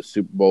move the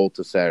Super Bowl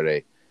to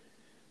Saturday.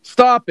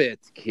 Stop it,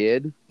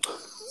 kid.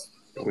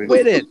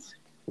 Quit it.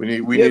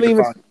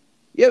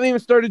 You haven't even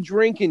started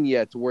drinking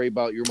yet to worry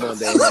about your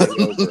Monday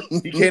hangover.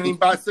 You can't even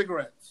buy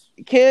cigarettes.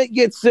 You can't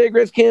get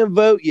cigarettes, can't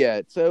vote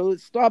yet. So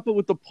stop it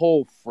with the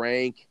poll,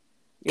 Frank.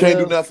 You can't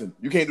do nothing.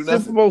 You can't do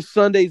nothing. Super Bowl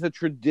Sunday's a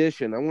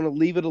tradition. I want to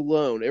leave it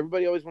alone.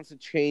 Everybody always wants to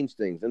change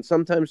things. And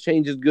sometimes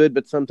change is good,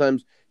 but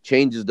sometimes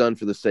change is done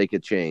for the sake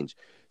of change.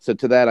 So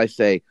to that I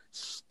say,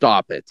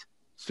 stop it.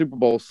 Super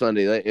Bowl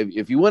Sunday.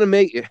 If you want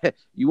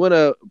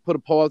to put a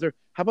poll out there,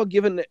 how about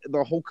giving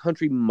the whole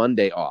country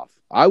Monday off?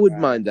 I would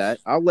mind that.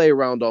 I'll lay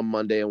around on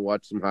Monday and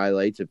watch some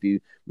highlights if you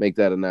make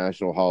that a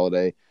national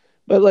holiday.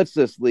 But let's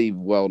just leave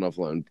well enough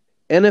alone.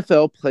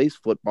 NFL plays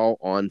football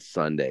on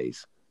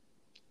Sundays.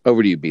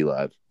 Over to you,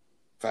 B-Live.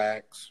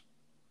 Facts.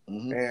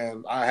 Mm-hmm.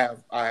 And I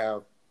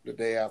have the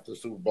day after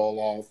Super Bowl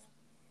off.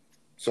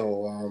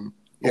 So,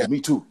 yeah. Oh, me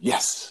too.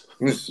 Yes.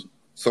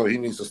 So he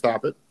needs to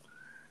stop it.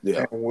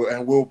 Yeah.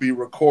 And we'll be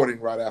recording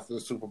right after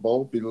the Super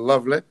Bowl. Be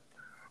lovely.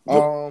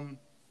 Yep.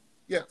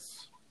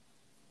 Yes.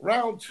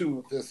 Round 2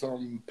 of this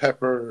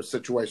pepper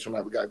situation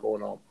that we got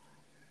going on.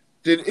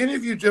 Did any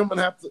of you gentlemen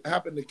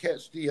happen to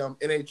catch the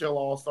NHL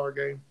All-Star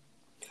game?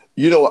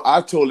 You know,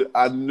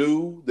 I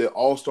knew the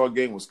All-Star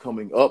game was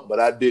coming up, but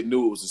I didn't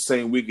know it was the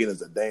same weekend as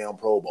the damn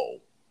Pro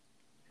Bowl.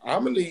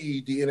 I'm going to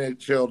need the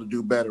NHL to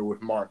do better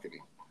with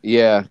marketing.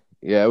 Yeah,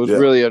 it was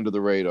really under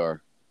the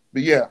radar.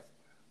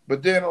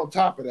 But then on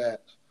top of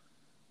that,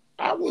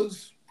 I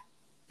was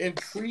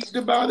intrigued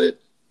about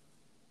it,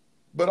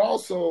 but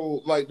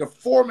also like the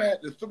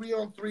format, the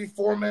 3-on-3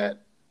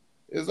 format,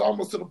 is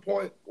almost to the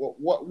point.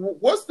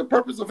 What's the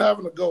purpose of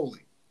having a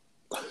goalie?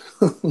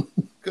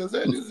 Because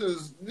this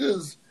is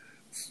just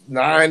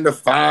 9 to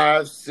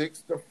 5,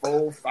 6 to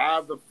 4,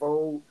 5 to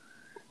 4,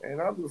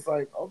 and I'm just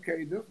like,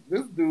 okay,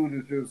 this dude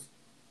is just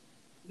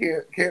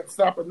can't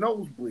stop a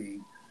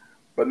nosebleed.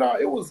 But no,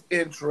 it was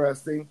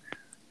interesting,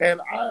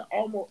 and I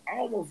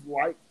almost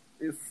like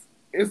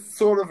it's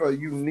sort of a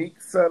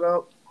unique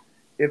setup.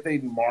 If they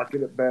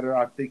market it better,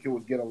 I think it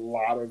would get a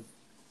lot of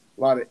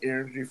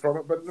energy from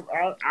it. But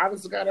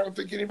honestly, I don't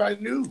think anybody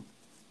knew.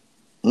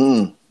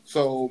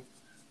 So,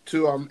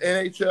 to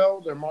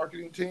NHL, their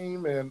marketing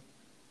team, and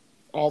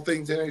all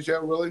things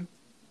NHL, really,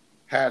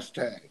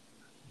 hashtag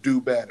do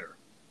better.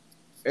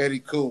 Eddie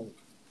Cool,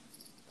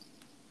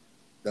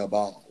 the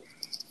ball.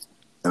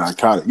 And I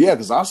kind of,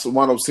 because I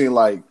wound up seeing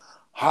like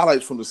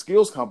highlights from the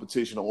skills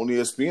competition on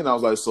ESPN. I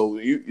was like, so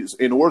in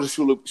the words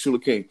of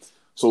Shula King,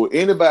 so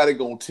anybody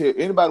want to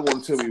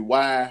tell me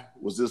why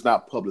was this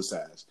not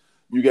publicized?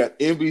 You got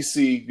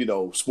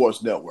NBC,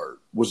 Sports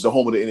Network, which is the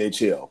home of the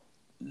NHL.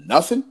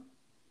 Nothing.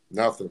 You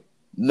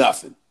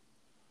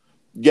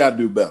got to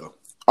do better.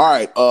 All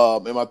right.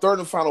 And my third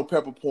and final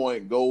pepper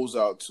point goes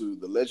out to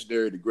the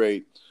legendary, the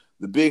great,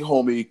 the big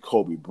homie,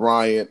 Kobe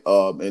Bryant.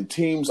 And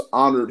teams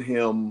honored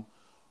him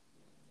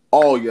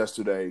all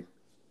yesterday,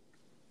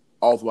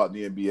 all throughout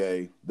the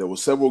NBA. There were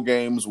several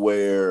games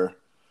where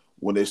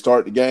when they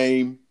start the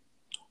game,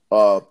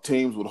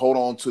 teams would hold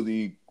on to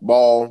the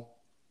ball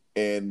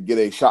and get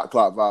a shot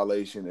clock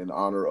violation in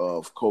honor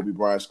of Kobe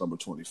Bryant's number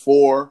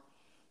 24.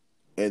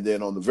 And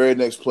then on the very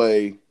next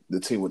play, the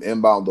team would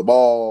inbound the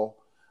ball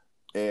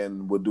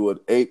and would do an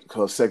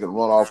 8-second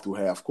runoff through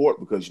half court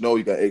because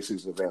you got 8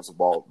 seconds to advance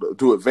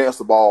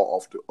the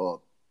ball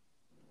off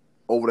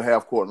over the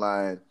half court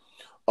line.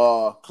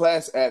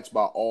 Class acts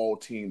by all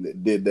team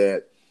that did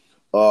that.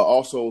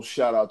 Also,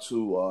 shout out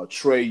to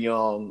Trae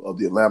Young of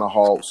the Atlanta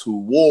Hawks who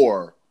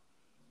wore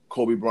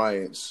Kobe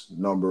Bryant's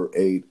number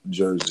 8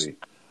 jersey.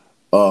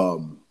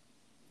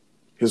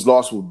 His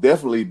loss will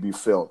definitely be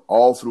felt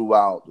all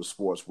throughout the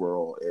sports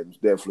world and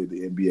definitely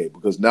the NBA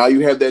because now you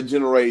have that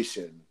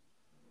generation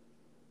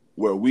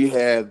where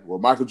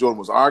Michael Jordan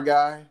was our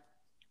guy,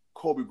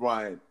 Kobe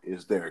Bryant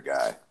is their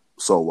guy.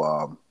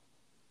 So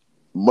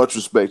much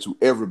respect to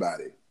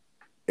everybody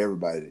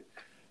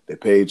that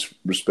paid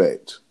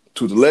respect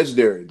to the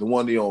legendary, the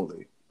one, the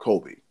only,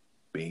 Kobe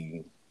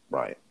Bean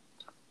Bryant.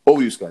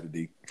 Over you, Scotty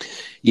D.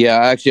 Yeah,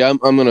 actually, I'm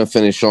going to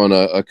finish on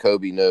a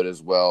Kobe note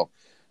as well.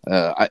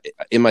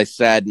 In my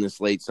sadness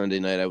late Sunday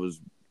night, I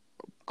was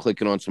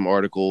clicking on some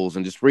articles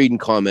and just reading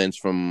comments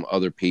from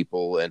other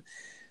people. And,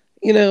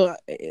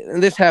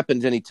 and this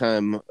happens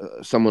anytime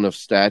someone of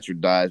stature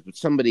dies, but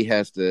somebody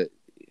has to,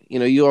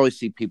 you always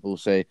see people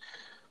say,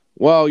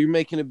 well, you're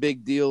making a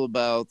big deal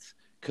about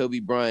Kobe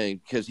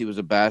Bryant because he was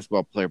a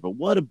basketball player, but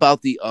what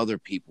about the other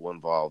people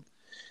involved?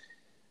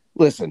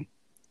 Listen,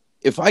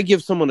 if I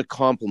give someone a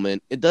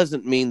compliment, it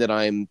doesn't mean that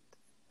I'm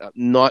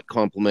not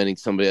complimenting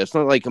somebody. It's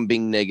not like I'm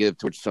being negative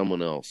towards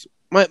someone else.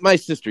 My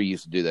sister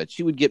used to do that.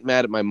 She would get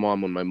mad at my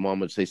mom when my mom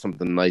would say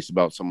something nice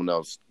about someone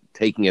else,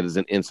 taking it as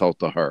an insult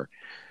to her.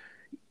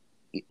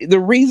 The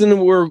reason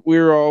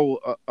we're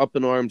all up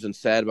in arms and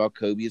sad about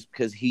Kobe is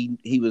because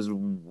he was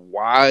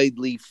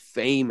widely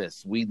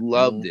famous. We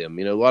loved him.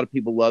 A lot of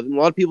people loved him. A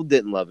lot of people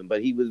didn't love him,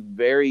 but he was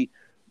very,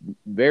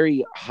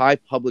 very high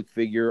public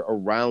figure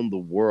around the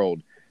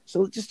world.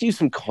 So just use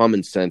some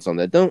common sense on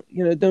that.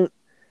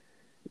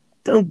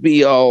 Don't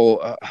be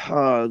all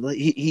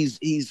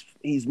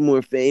he's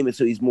more famous,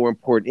 so he's more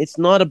important. It's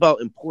not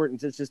about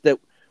importance. It's just that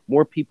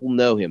more people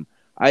know him.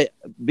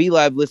 B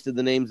Live listed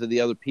the names of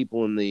the other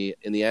people in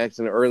the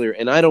accident earlier,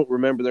 and I don't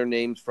remember their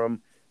names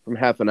from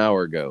half an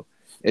hour ago.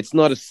 It's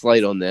not a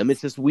slight on them.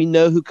 It's just we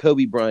know who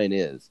Kobe Bryant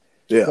is.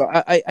 Yeah. So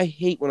I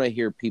hate when I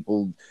hear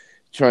people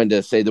trying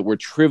to say that we're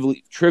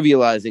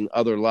trivializing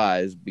other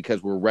lives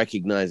because we're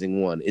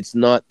recognizing one. It's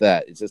not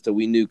that. It's just that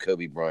we knew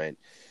Kobe Bryant.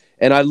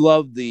 And I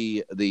love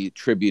the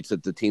tributes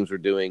that the teams were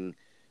doing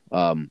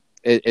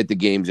at the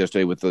games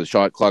yesterday with the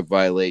shot clock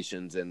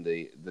violations and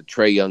the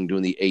Trae Young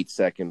doing the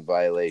 8-second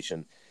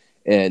violation.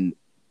 And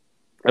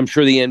I'm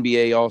sure the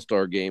NBA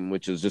All-Star game,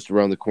 which is just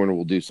around the corner,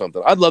 will do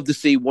something. I'd love to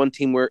see one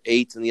team wear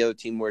 8s and the other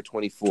team wear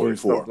 24.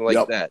 Something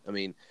like that. I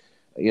mean,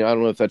 I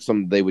don't know if that's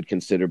something they would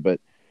consider, but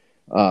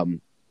for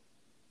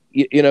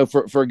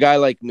a guy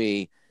like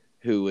me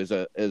who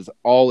is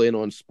all in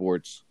on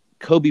sports,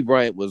 Kobe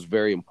Bryant was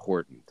very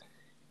important.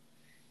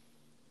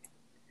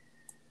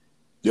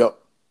 Yep.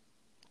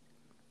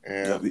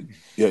 Yeah.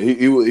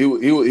 He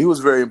was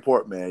very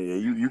important, man. Yeah,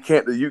 you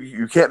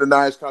can't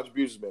deny his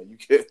contributions, man. You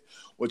can't.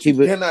 What you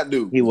cannot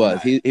do. He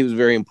was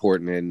very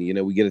important, and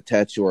we get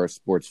attached to our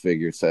sports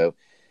figure. So,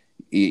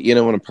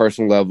 on a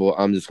personal level,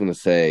 I'm just going to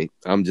say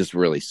I'm just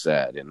really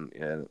sad,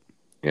 and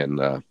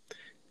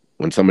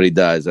when somebody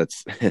dies,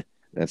 that's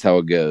how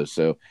it goes.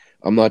 So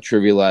I'm not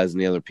trivializing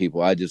the other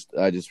people. I just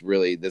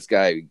really, this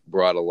guy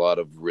brought a lot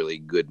of really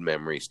good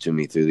memories to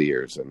me through the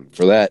years, and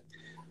for that,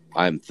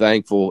 I'm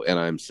thankful and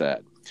I'm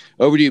sad.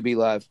 Over to you, B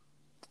Live.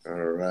 All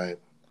right.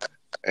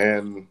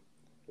 And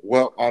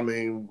Well, I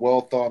mean,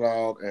 well thought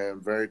out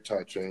and very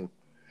touching.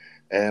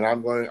 And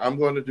I'm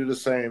going to do the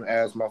same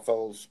as my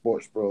fellow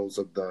sports bros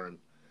have done.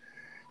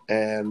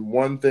 And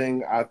one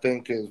thing I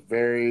think is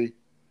very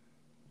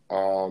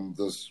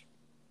this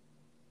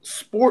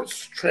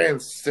sports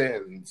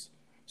transcends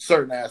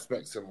certain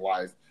aspects in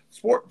life.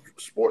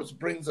 Sports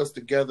brings us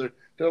together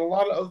that a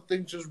lot of other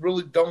things just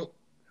really don't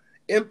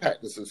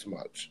impact us as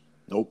much.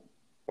 Nope.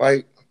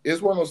 Like,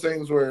 it's one of those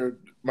things where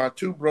my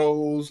two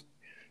bros,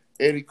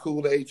 Eddie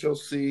Cool, the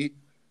HOC,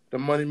 the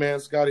Money Man,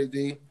 Scotty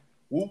D,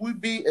 would we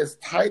be as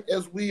tight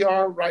as we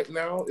are right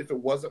now if it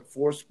wasn't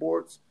for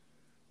sports?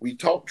 We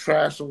talk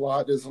trash a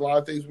lot. There's a lot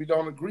of things we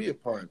don't agree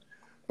upon.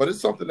 But it's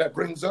something that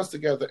brings us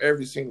together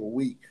every single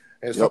week.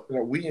 And something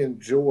that we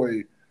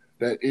enjoy,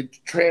 that it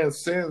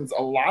transcends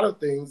a lot of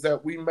things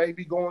that we may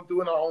be going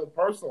through in our own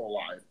personal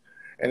life.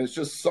 And it's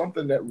just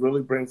something that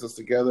really brings us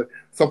together,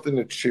 something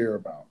to cheer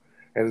about.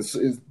 And it's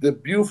the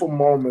beautiful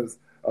moments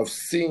of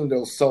seeing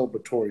those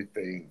celebratory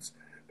things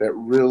that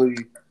really,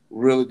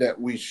 really that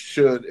we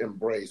should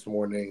embrace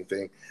more than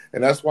anything.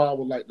 And that's why I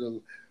would like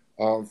to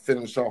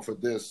finish off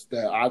with this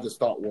that I just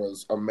thought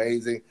was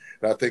amazing.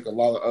 And I think a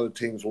lot of other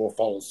teams will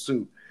follow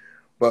suit.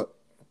 But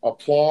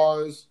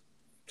applause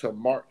to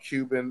Mark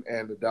Cuban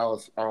and the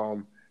Dallas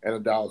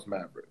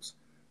Mavericks.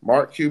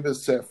 Mark Cuban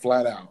said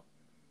flat out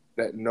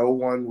that no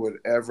one would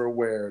ever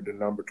wear the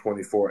number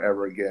 24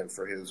 ever again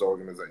for his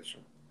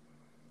organization.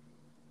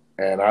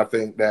 And I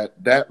think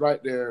that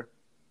right there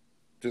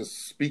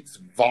just speaks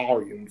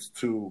volumes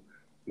to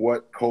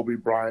what Kobe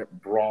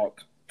Bryant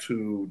brought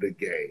to the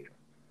game.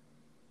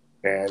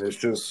 And it's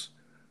just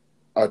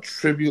a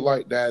tribute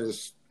like that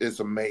is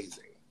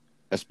amazing.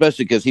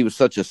 Especially because he was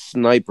such a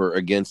sniper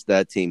against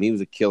that team. He was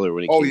a killer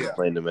when he came to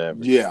playing the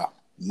Mavericks. Yeah,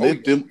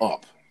 lit them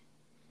up.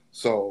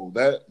 So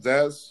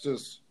that's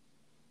just,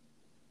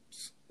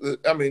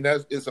 I mean,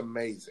 it's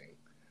amazing.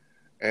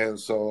 And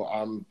so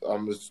I'm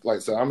just, like I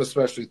said, I'm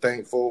especially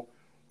thankful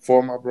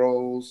for my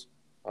bros.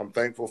 I'm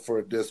thankful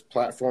for this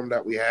platform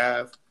that we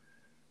have.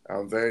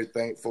 I'm very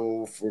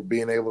thankful for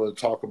being able to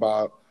talk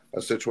about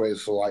a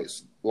situation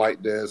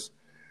like this.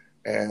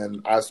 And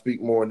I speak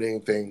more than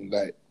anything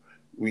that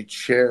we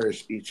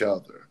cherish each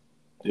other,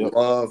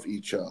 love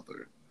each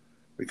other,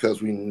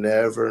 because we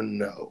never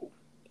know.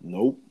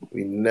 Nope.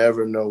 We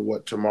never know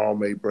what tomorrow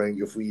may bring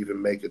if we even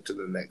make it to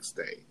the next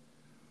day.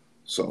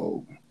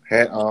 So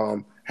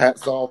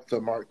hats off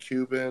to Mark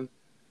Cuban,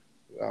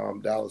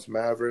 Dallas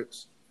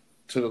Mavericks,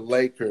 to the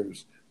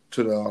Lakers,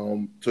 to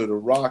the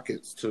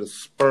Rockets, to the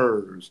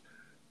Spurs,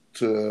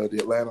 to the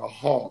Atlanta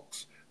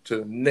Hawks, to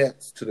the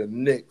Nets, to the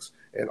Knicks,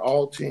 and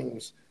all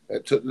teams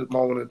that took this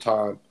moment in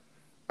time.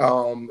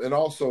 And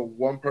also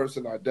one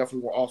person I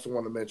definitely also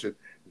want to mention,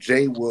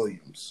 Jay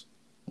Williams.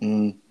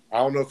 Mm. I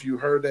don't know if you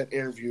heard that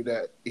interview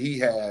that he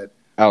had.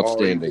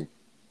 Outstanding.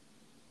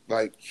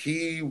 It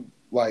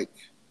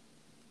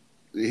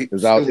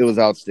was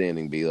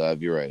outstanding,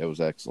 B-Live. You're right. It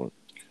was excellent.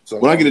 So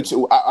when I get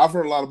I've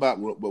heard a lot about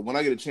it, but when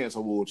I get a chance, I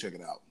will check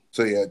it out.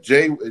 So yeah,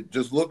 Jay,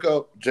 just look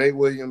up Jay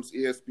Williams,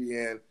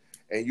 ESPN,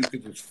 and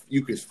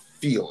you could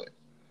feel it.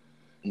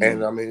 Mm.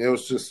 And I mean, it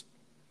was just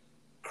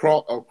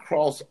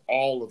across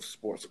all of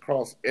sports,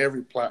 across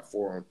every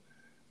platform.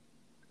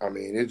 I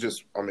mean,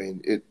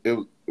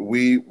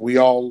 we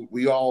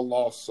all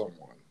lost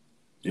someone.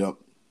 Yep.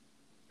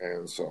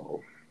 And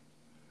so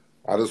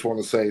I just want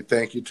to say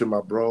thank you to my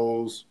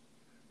bros,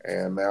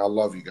 and man, I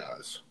love you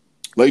guys.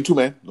 Love you too,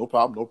 man. No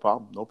problem.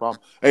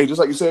 Hey, just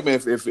like you said, man,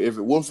 if it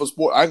wasn't for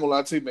sport, I ain't gonna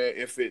lie to you,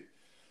 man.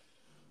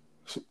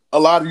 A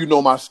lot of you know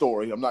my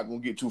story. I'm not gonna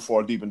get too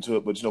far deep into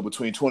it, but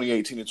between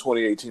 2018 and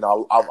 2018,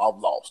 I've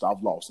lost,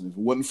 and if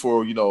it wasn't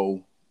for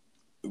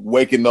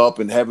waking up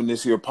and having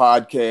this here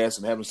podcast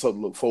and having something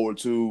to look forward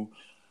to,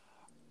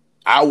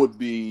 I would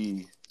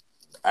be,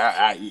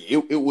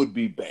 it would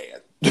be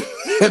bad.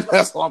 And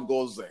that's all I'm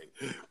gonna say.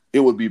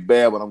 It would be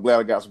bad, but I'm glad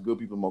I got some good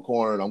people in my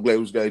corner, and I'm glad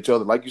we got each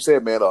other. Like you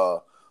said, man,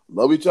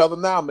 love each other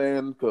now,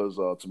 man, because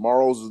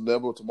tomorrow's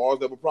never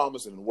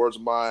promised. And in the words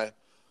of my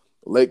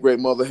late great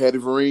mother, Hattie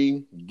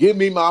Vereen, give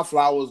me my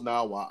flowers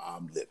now while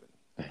I'm living.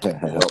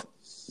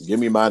 Give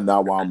me mine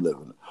now while I'm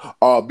living.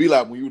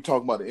 B-Lab, when you were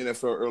talking about the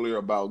NFL earlier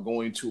about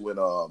going to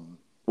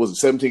was it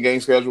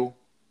 17-game schedule?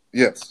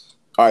 Yes.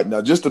 All right,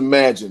 now just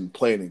imagine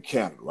playing in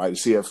Canada, right? The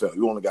CFL.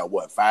 You only got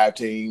 5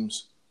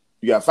 teams?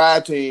 You got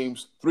 5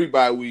 teams, 3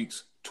 bye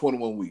weeks,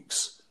 21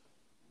 weeks.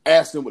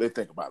 Ask them what they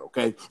think about it,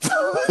 okay?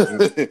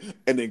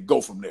 And then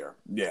go from there.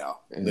 Yeah.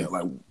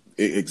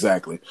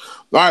 Exactly.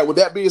 All right, with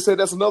that being said,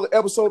 that's another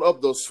episode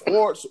of the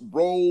Sports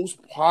Bros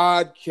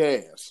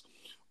Podcast.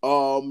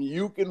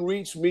 You can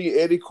reach me,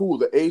 Eddie Cool,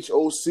 the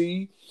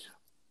HOC,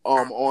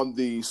 on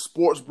the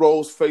Sports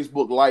Bros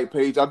Facebook like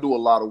page. I do a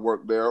lot of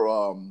work there.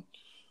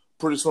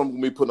 Pretty soon I'm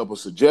going to be putting up a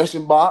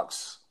suggestion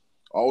box.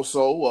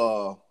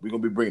 Also, we're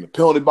going to be bringing the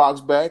penalty box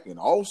back. And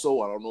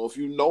also, I don't know if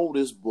you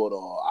noticed, but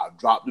I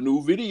dropped a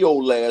new video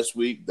last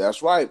week.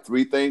 That's right,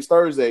 3 Things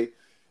Thursday.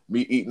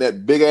 Me eating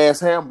that big-ass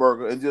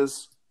hamburger and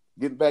just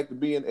getting back to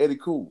being Eddie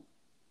Cool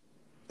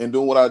and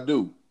doing what I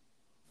do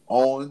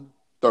on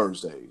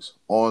Thursdays.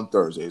 On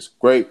Thursdays.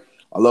 Great.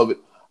 I love it.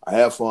 I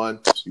have fun.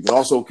 You can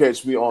also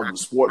catch me on the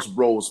Sports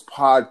Bros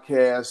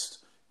Podcast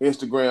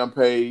Instagram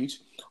page.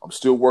 I'm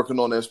still working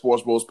on that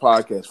Sports Bros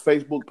Podcast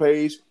Facebook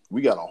page.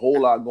 We got a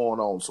whole lot going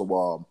on.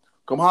 So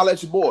come holler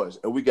at your boys.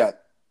 And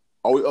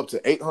are we up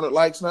to 800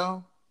 likes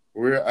now?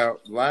 We're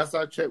at, last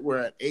I checked, we're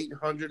at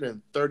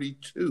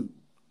 832.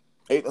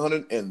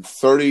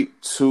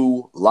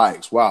 832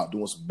 likes. Wow,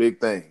 doing some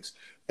big things.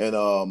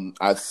 And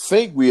I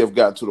think we have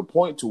gotten to the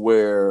point to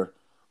where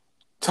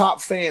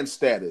top fan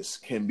status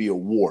can be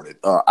awarded.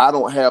 I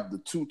don't have the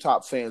 2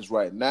 top fans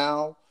right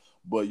now,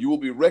 but you will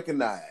be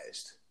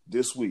recognized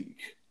this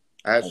week.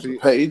 Actually, on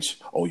the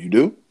page. Oh, you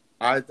do?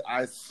 I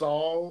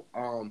saw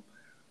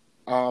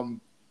I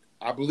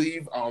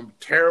believe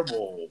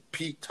terrible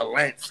Pete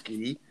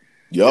Talansky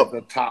is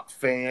the top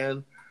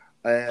fan,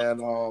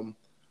 and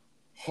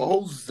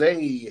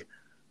Jose,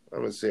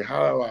 let me see,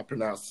 how do I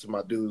pronounce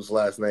my dude's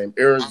last name?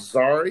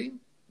 Irizarry.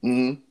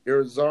 Mm-hmm.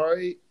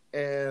 Irizarry,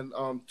 and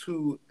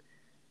to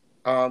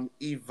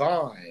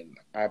Yvonne,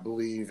 I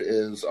believe,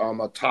 is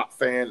a top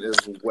fan as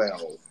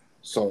well.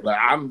 So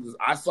I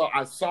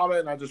saw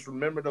that, and I just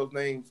remember those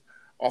names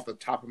off the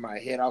top of my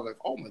head. I was like,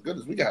 oh my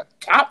goodness, we got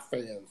top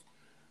fans.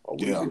 Are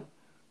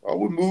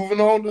we moving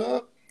on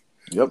up?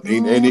 Yep.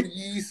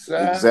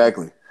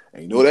 Exactly.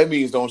 And you know what that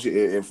means, don't you?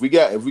 If we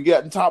got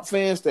in top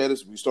fan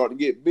status, we start to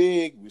get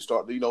big. We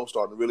start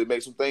to really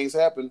make some things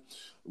happen.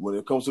 When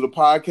it comes to the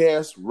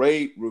podcast,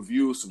 rate,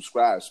 review,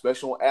 subscribe,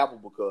 especially on Apple,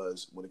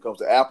 because when it comes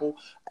to Apple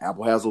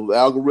has those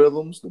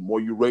algorithms. The more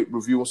you rate,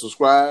 review, and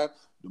subscribe,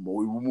 the more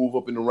we will move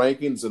up in the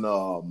rankings.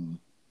 And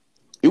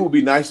it would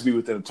be nice to be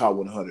within the top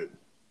 100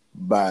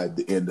 by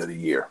the end of the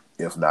year,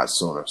 if not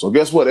sooner. So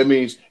guess what? That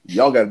means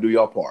y'all got to do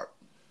your part.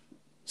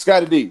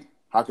 Scotty D,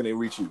 how can they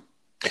reach you?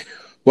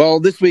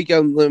 Well, this week,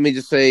 let me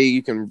just say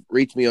you can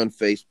reach me on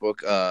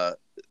Facebook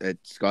at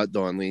Scott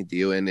Donnelly,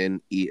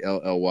 Donnelly.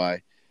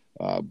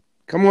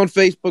 Come on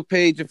Facebook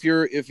page if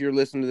you're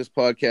listening to this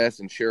podcast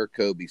and share a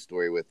Kobe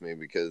story with me,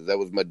 because that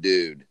was my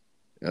dude.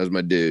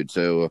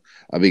 So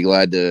I'll be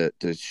glad to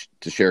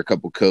share a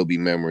couple Kobe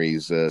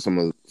memories, some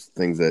of the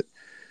things that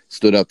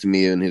stood out to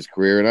me in his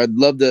career, and I'd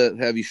love to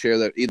have you share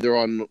that either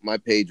on my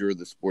page or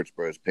the Sports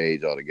Bros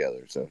page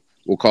altogether. So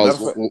we'll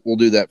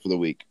do that for the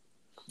week.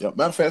 Yeah,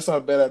 matter of fact, it's not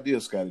a bad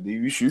idea, Scotty D.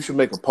 You should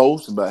make a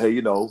post about,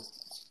 hey,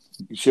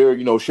 share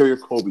your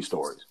Kobe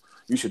stories.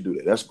 You should do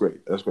that. That's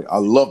great. I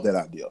love that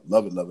idea.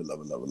 Love it.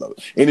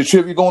 Any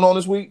trivia going on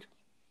this week?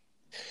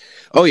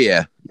 Oh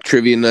yeah,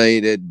 trivia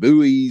night at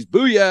Bowie's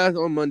Booyah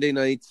on Monday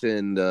nights,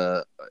 and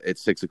at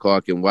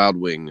 6:00 in Wild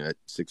Wing at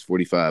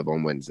 6:45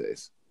 on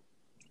Wednesdays.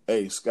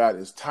 Hey, Scott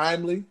is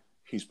timely.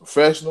 He's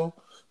professional.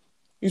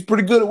 He's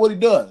pretty good at what he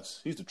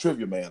does. He's the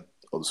trivia man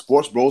of the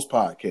Sports Bros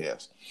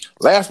Podcast.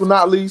 Last but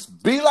not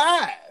least, Be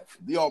Live,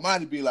 the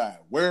almighty Be Live.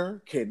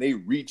 Where can they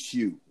reach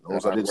you?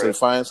 Those I didn't say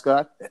fine,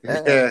 Scott.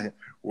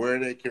 Where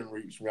they can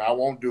reach me. I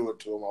won't do it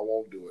to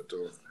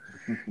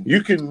them.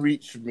 You can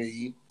reach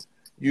me.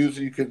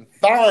 Usually you can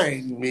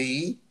find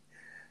me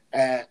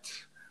at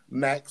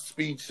Max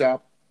Speed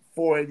Shop,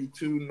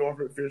 482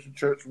 Norfolk Fisher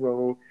Church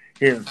Road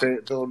here in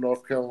Fayetteville,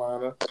 North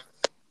Carolina,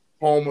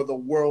 home of the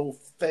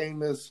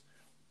world-famous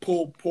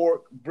pulled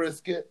pork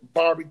brisket,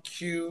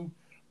 barbecue,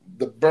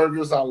 the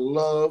burgers I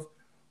love,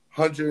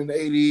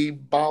 180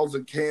 bottles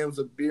and cans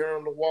of beer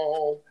on the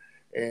wall,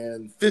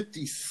 and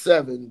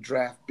 57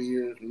 draft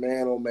beers.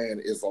 Man, oh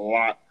man, it's a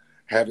lot.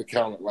 Had to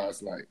count it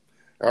last night.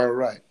 All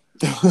right.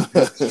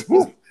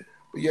 But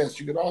yes,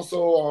 you can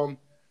also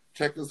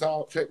check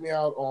me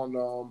out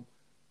on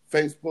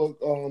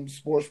Facebook,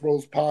 Sports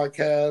Bros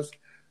Podcast,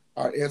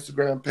 our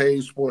Instagram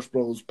page, Sports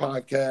Bros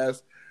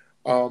Podcast,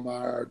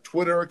 our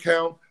Twitter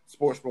account,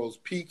 Sports Bros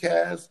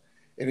PCast.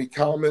 Any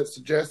comments,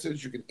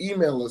 suggestions, you can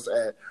email us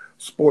at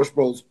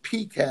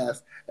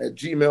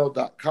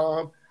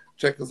sportsbrospcast@gmail.com.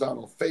 Check us out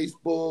on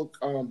Facebook.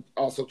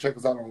 Also check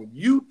us out on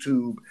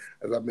YouTube,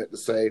 as I meant to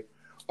say.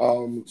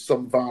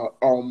 Some of our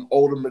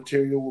older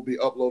material will be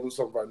uploaded,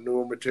 some of our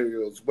newer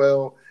material as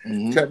well.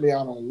 Mm-hmm. Check me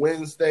out on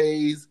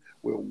Wednesdays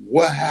with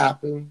What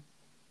Happened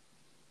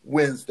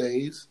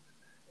Wednesdays.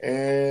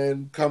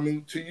 And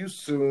coming to you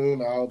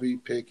soon, I'll be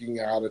picking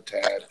out a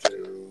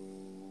tattoo.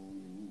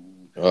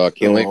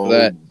 Can't wait for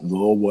that.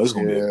 Lord, it's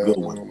gonna be a good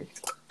one.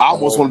 I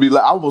almost want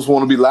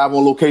to be live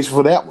on location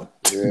for that one.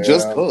 Yeah,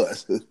 just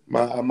cause.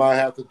 I might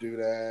have to do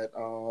that.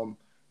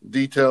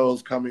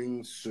 Details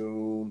coming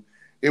soon.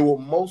 It will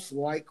most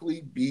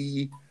likely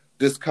be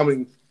this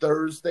coming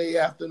Thursday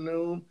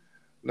afternoon.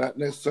 Not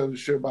necessarily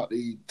sure about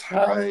the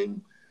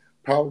time.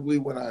 Probably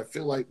when I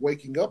feel like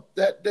waking up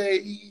that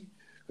day,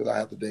 because I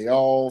have the day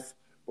off.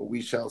 But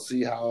we shall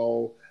see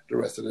how the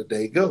rest of the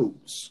day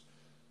goes.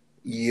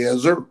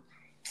 Yes, sir.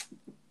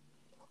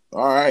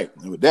 All right.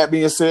 And with that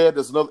being said,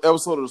 there's another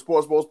episode of the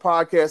Sports Bros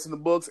Podcast in the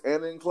books.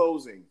 And in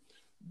closing,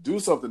 do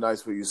something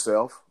nice for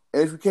yourself.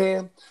 And if you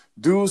can,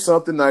 do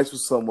something nice for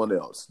someone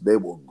else. They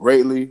will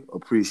greatly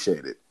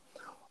appreciate it.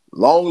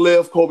 Long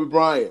live Kobe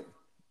Bryant.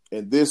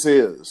 And this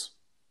is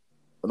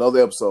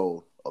another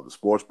episode of the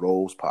Sports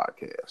Bros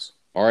Podcast.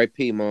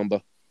 R.I.P.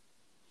 Mamba.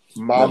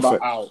 Mamba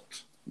out.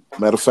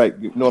 Matter of fact,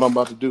 you know what I'm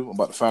about to do? I'm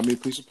about to find me a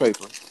piece of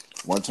paper.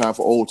 One time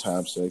for old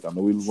time's sake. I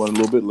know we were running a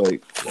little bit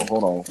late. Well,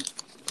 hold on.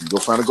 Go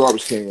find a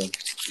garbage can. You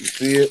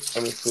see it?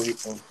 Let me see.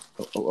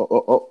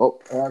 Oh.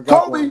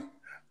 Kobe! One.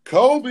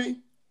 Kobe!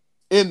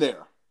 In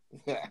there.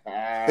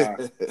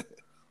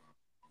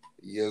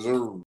 Yes,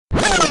 sir.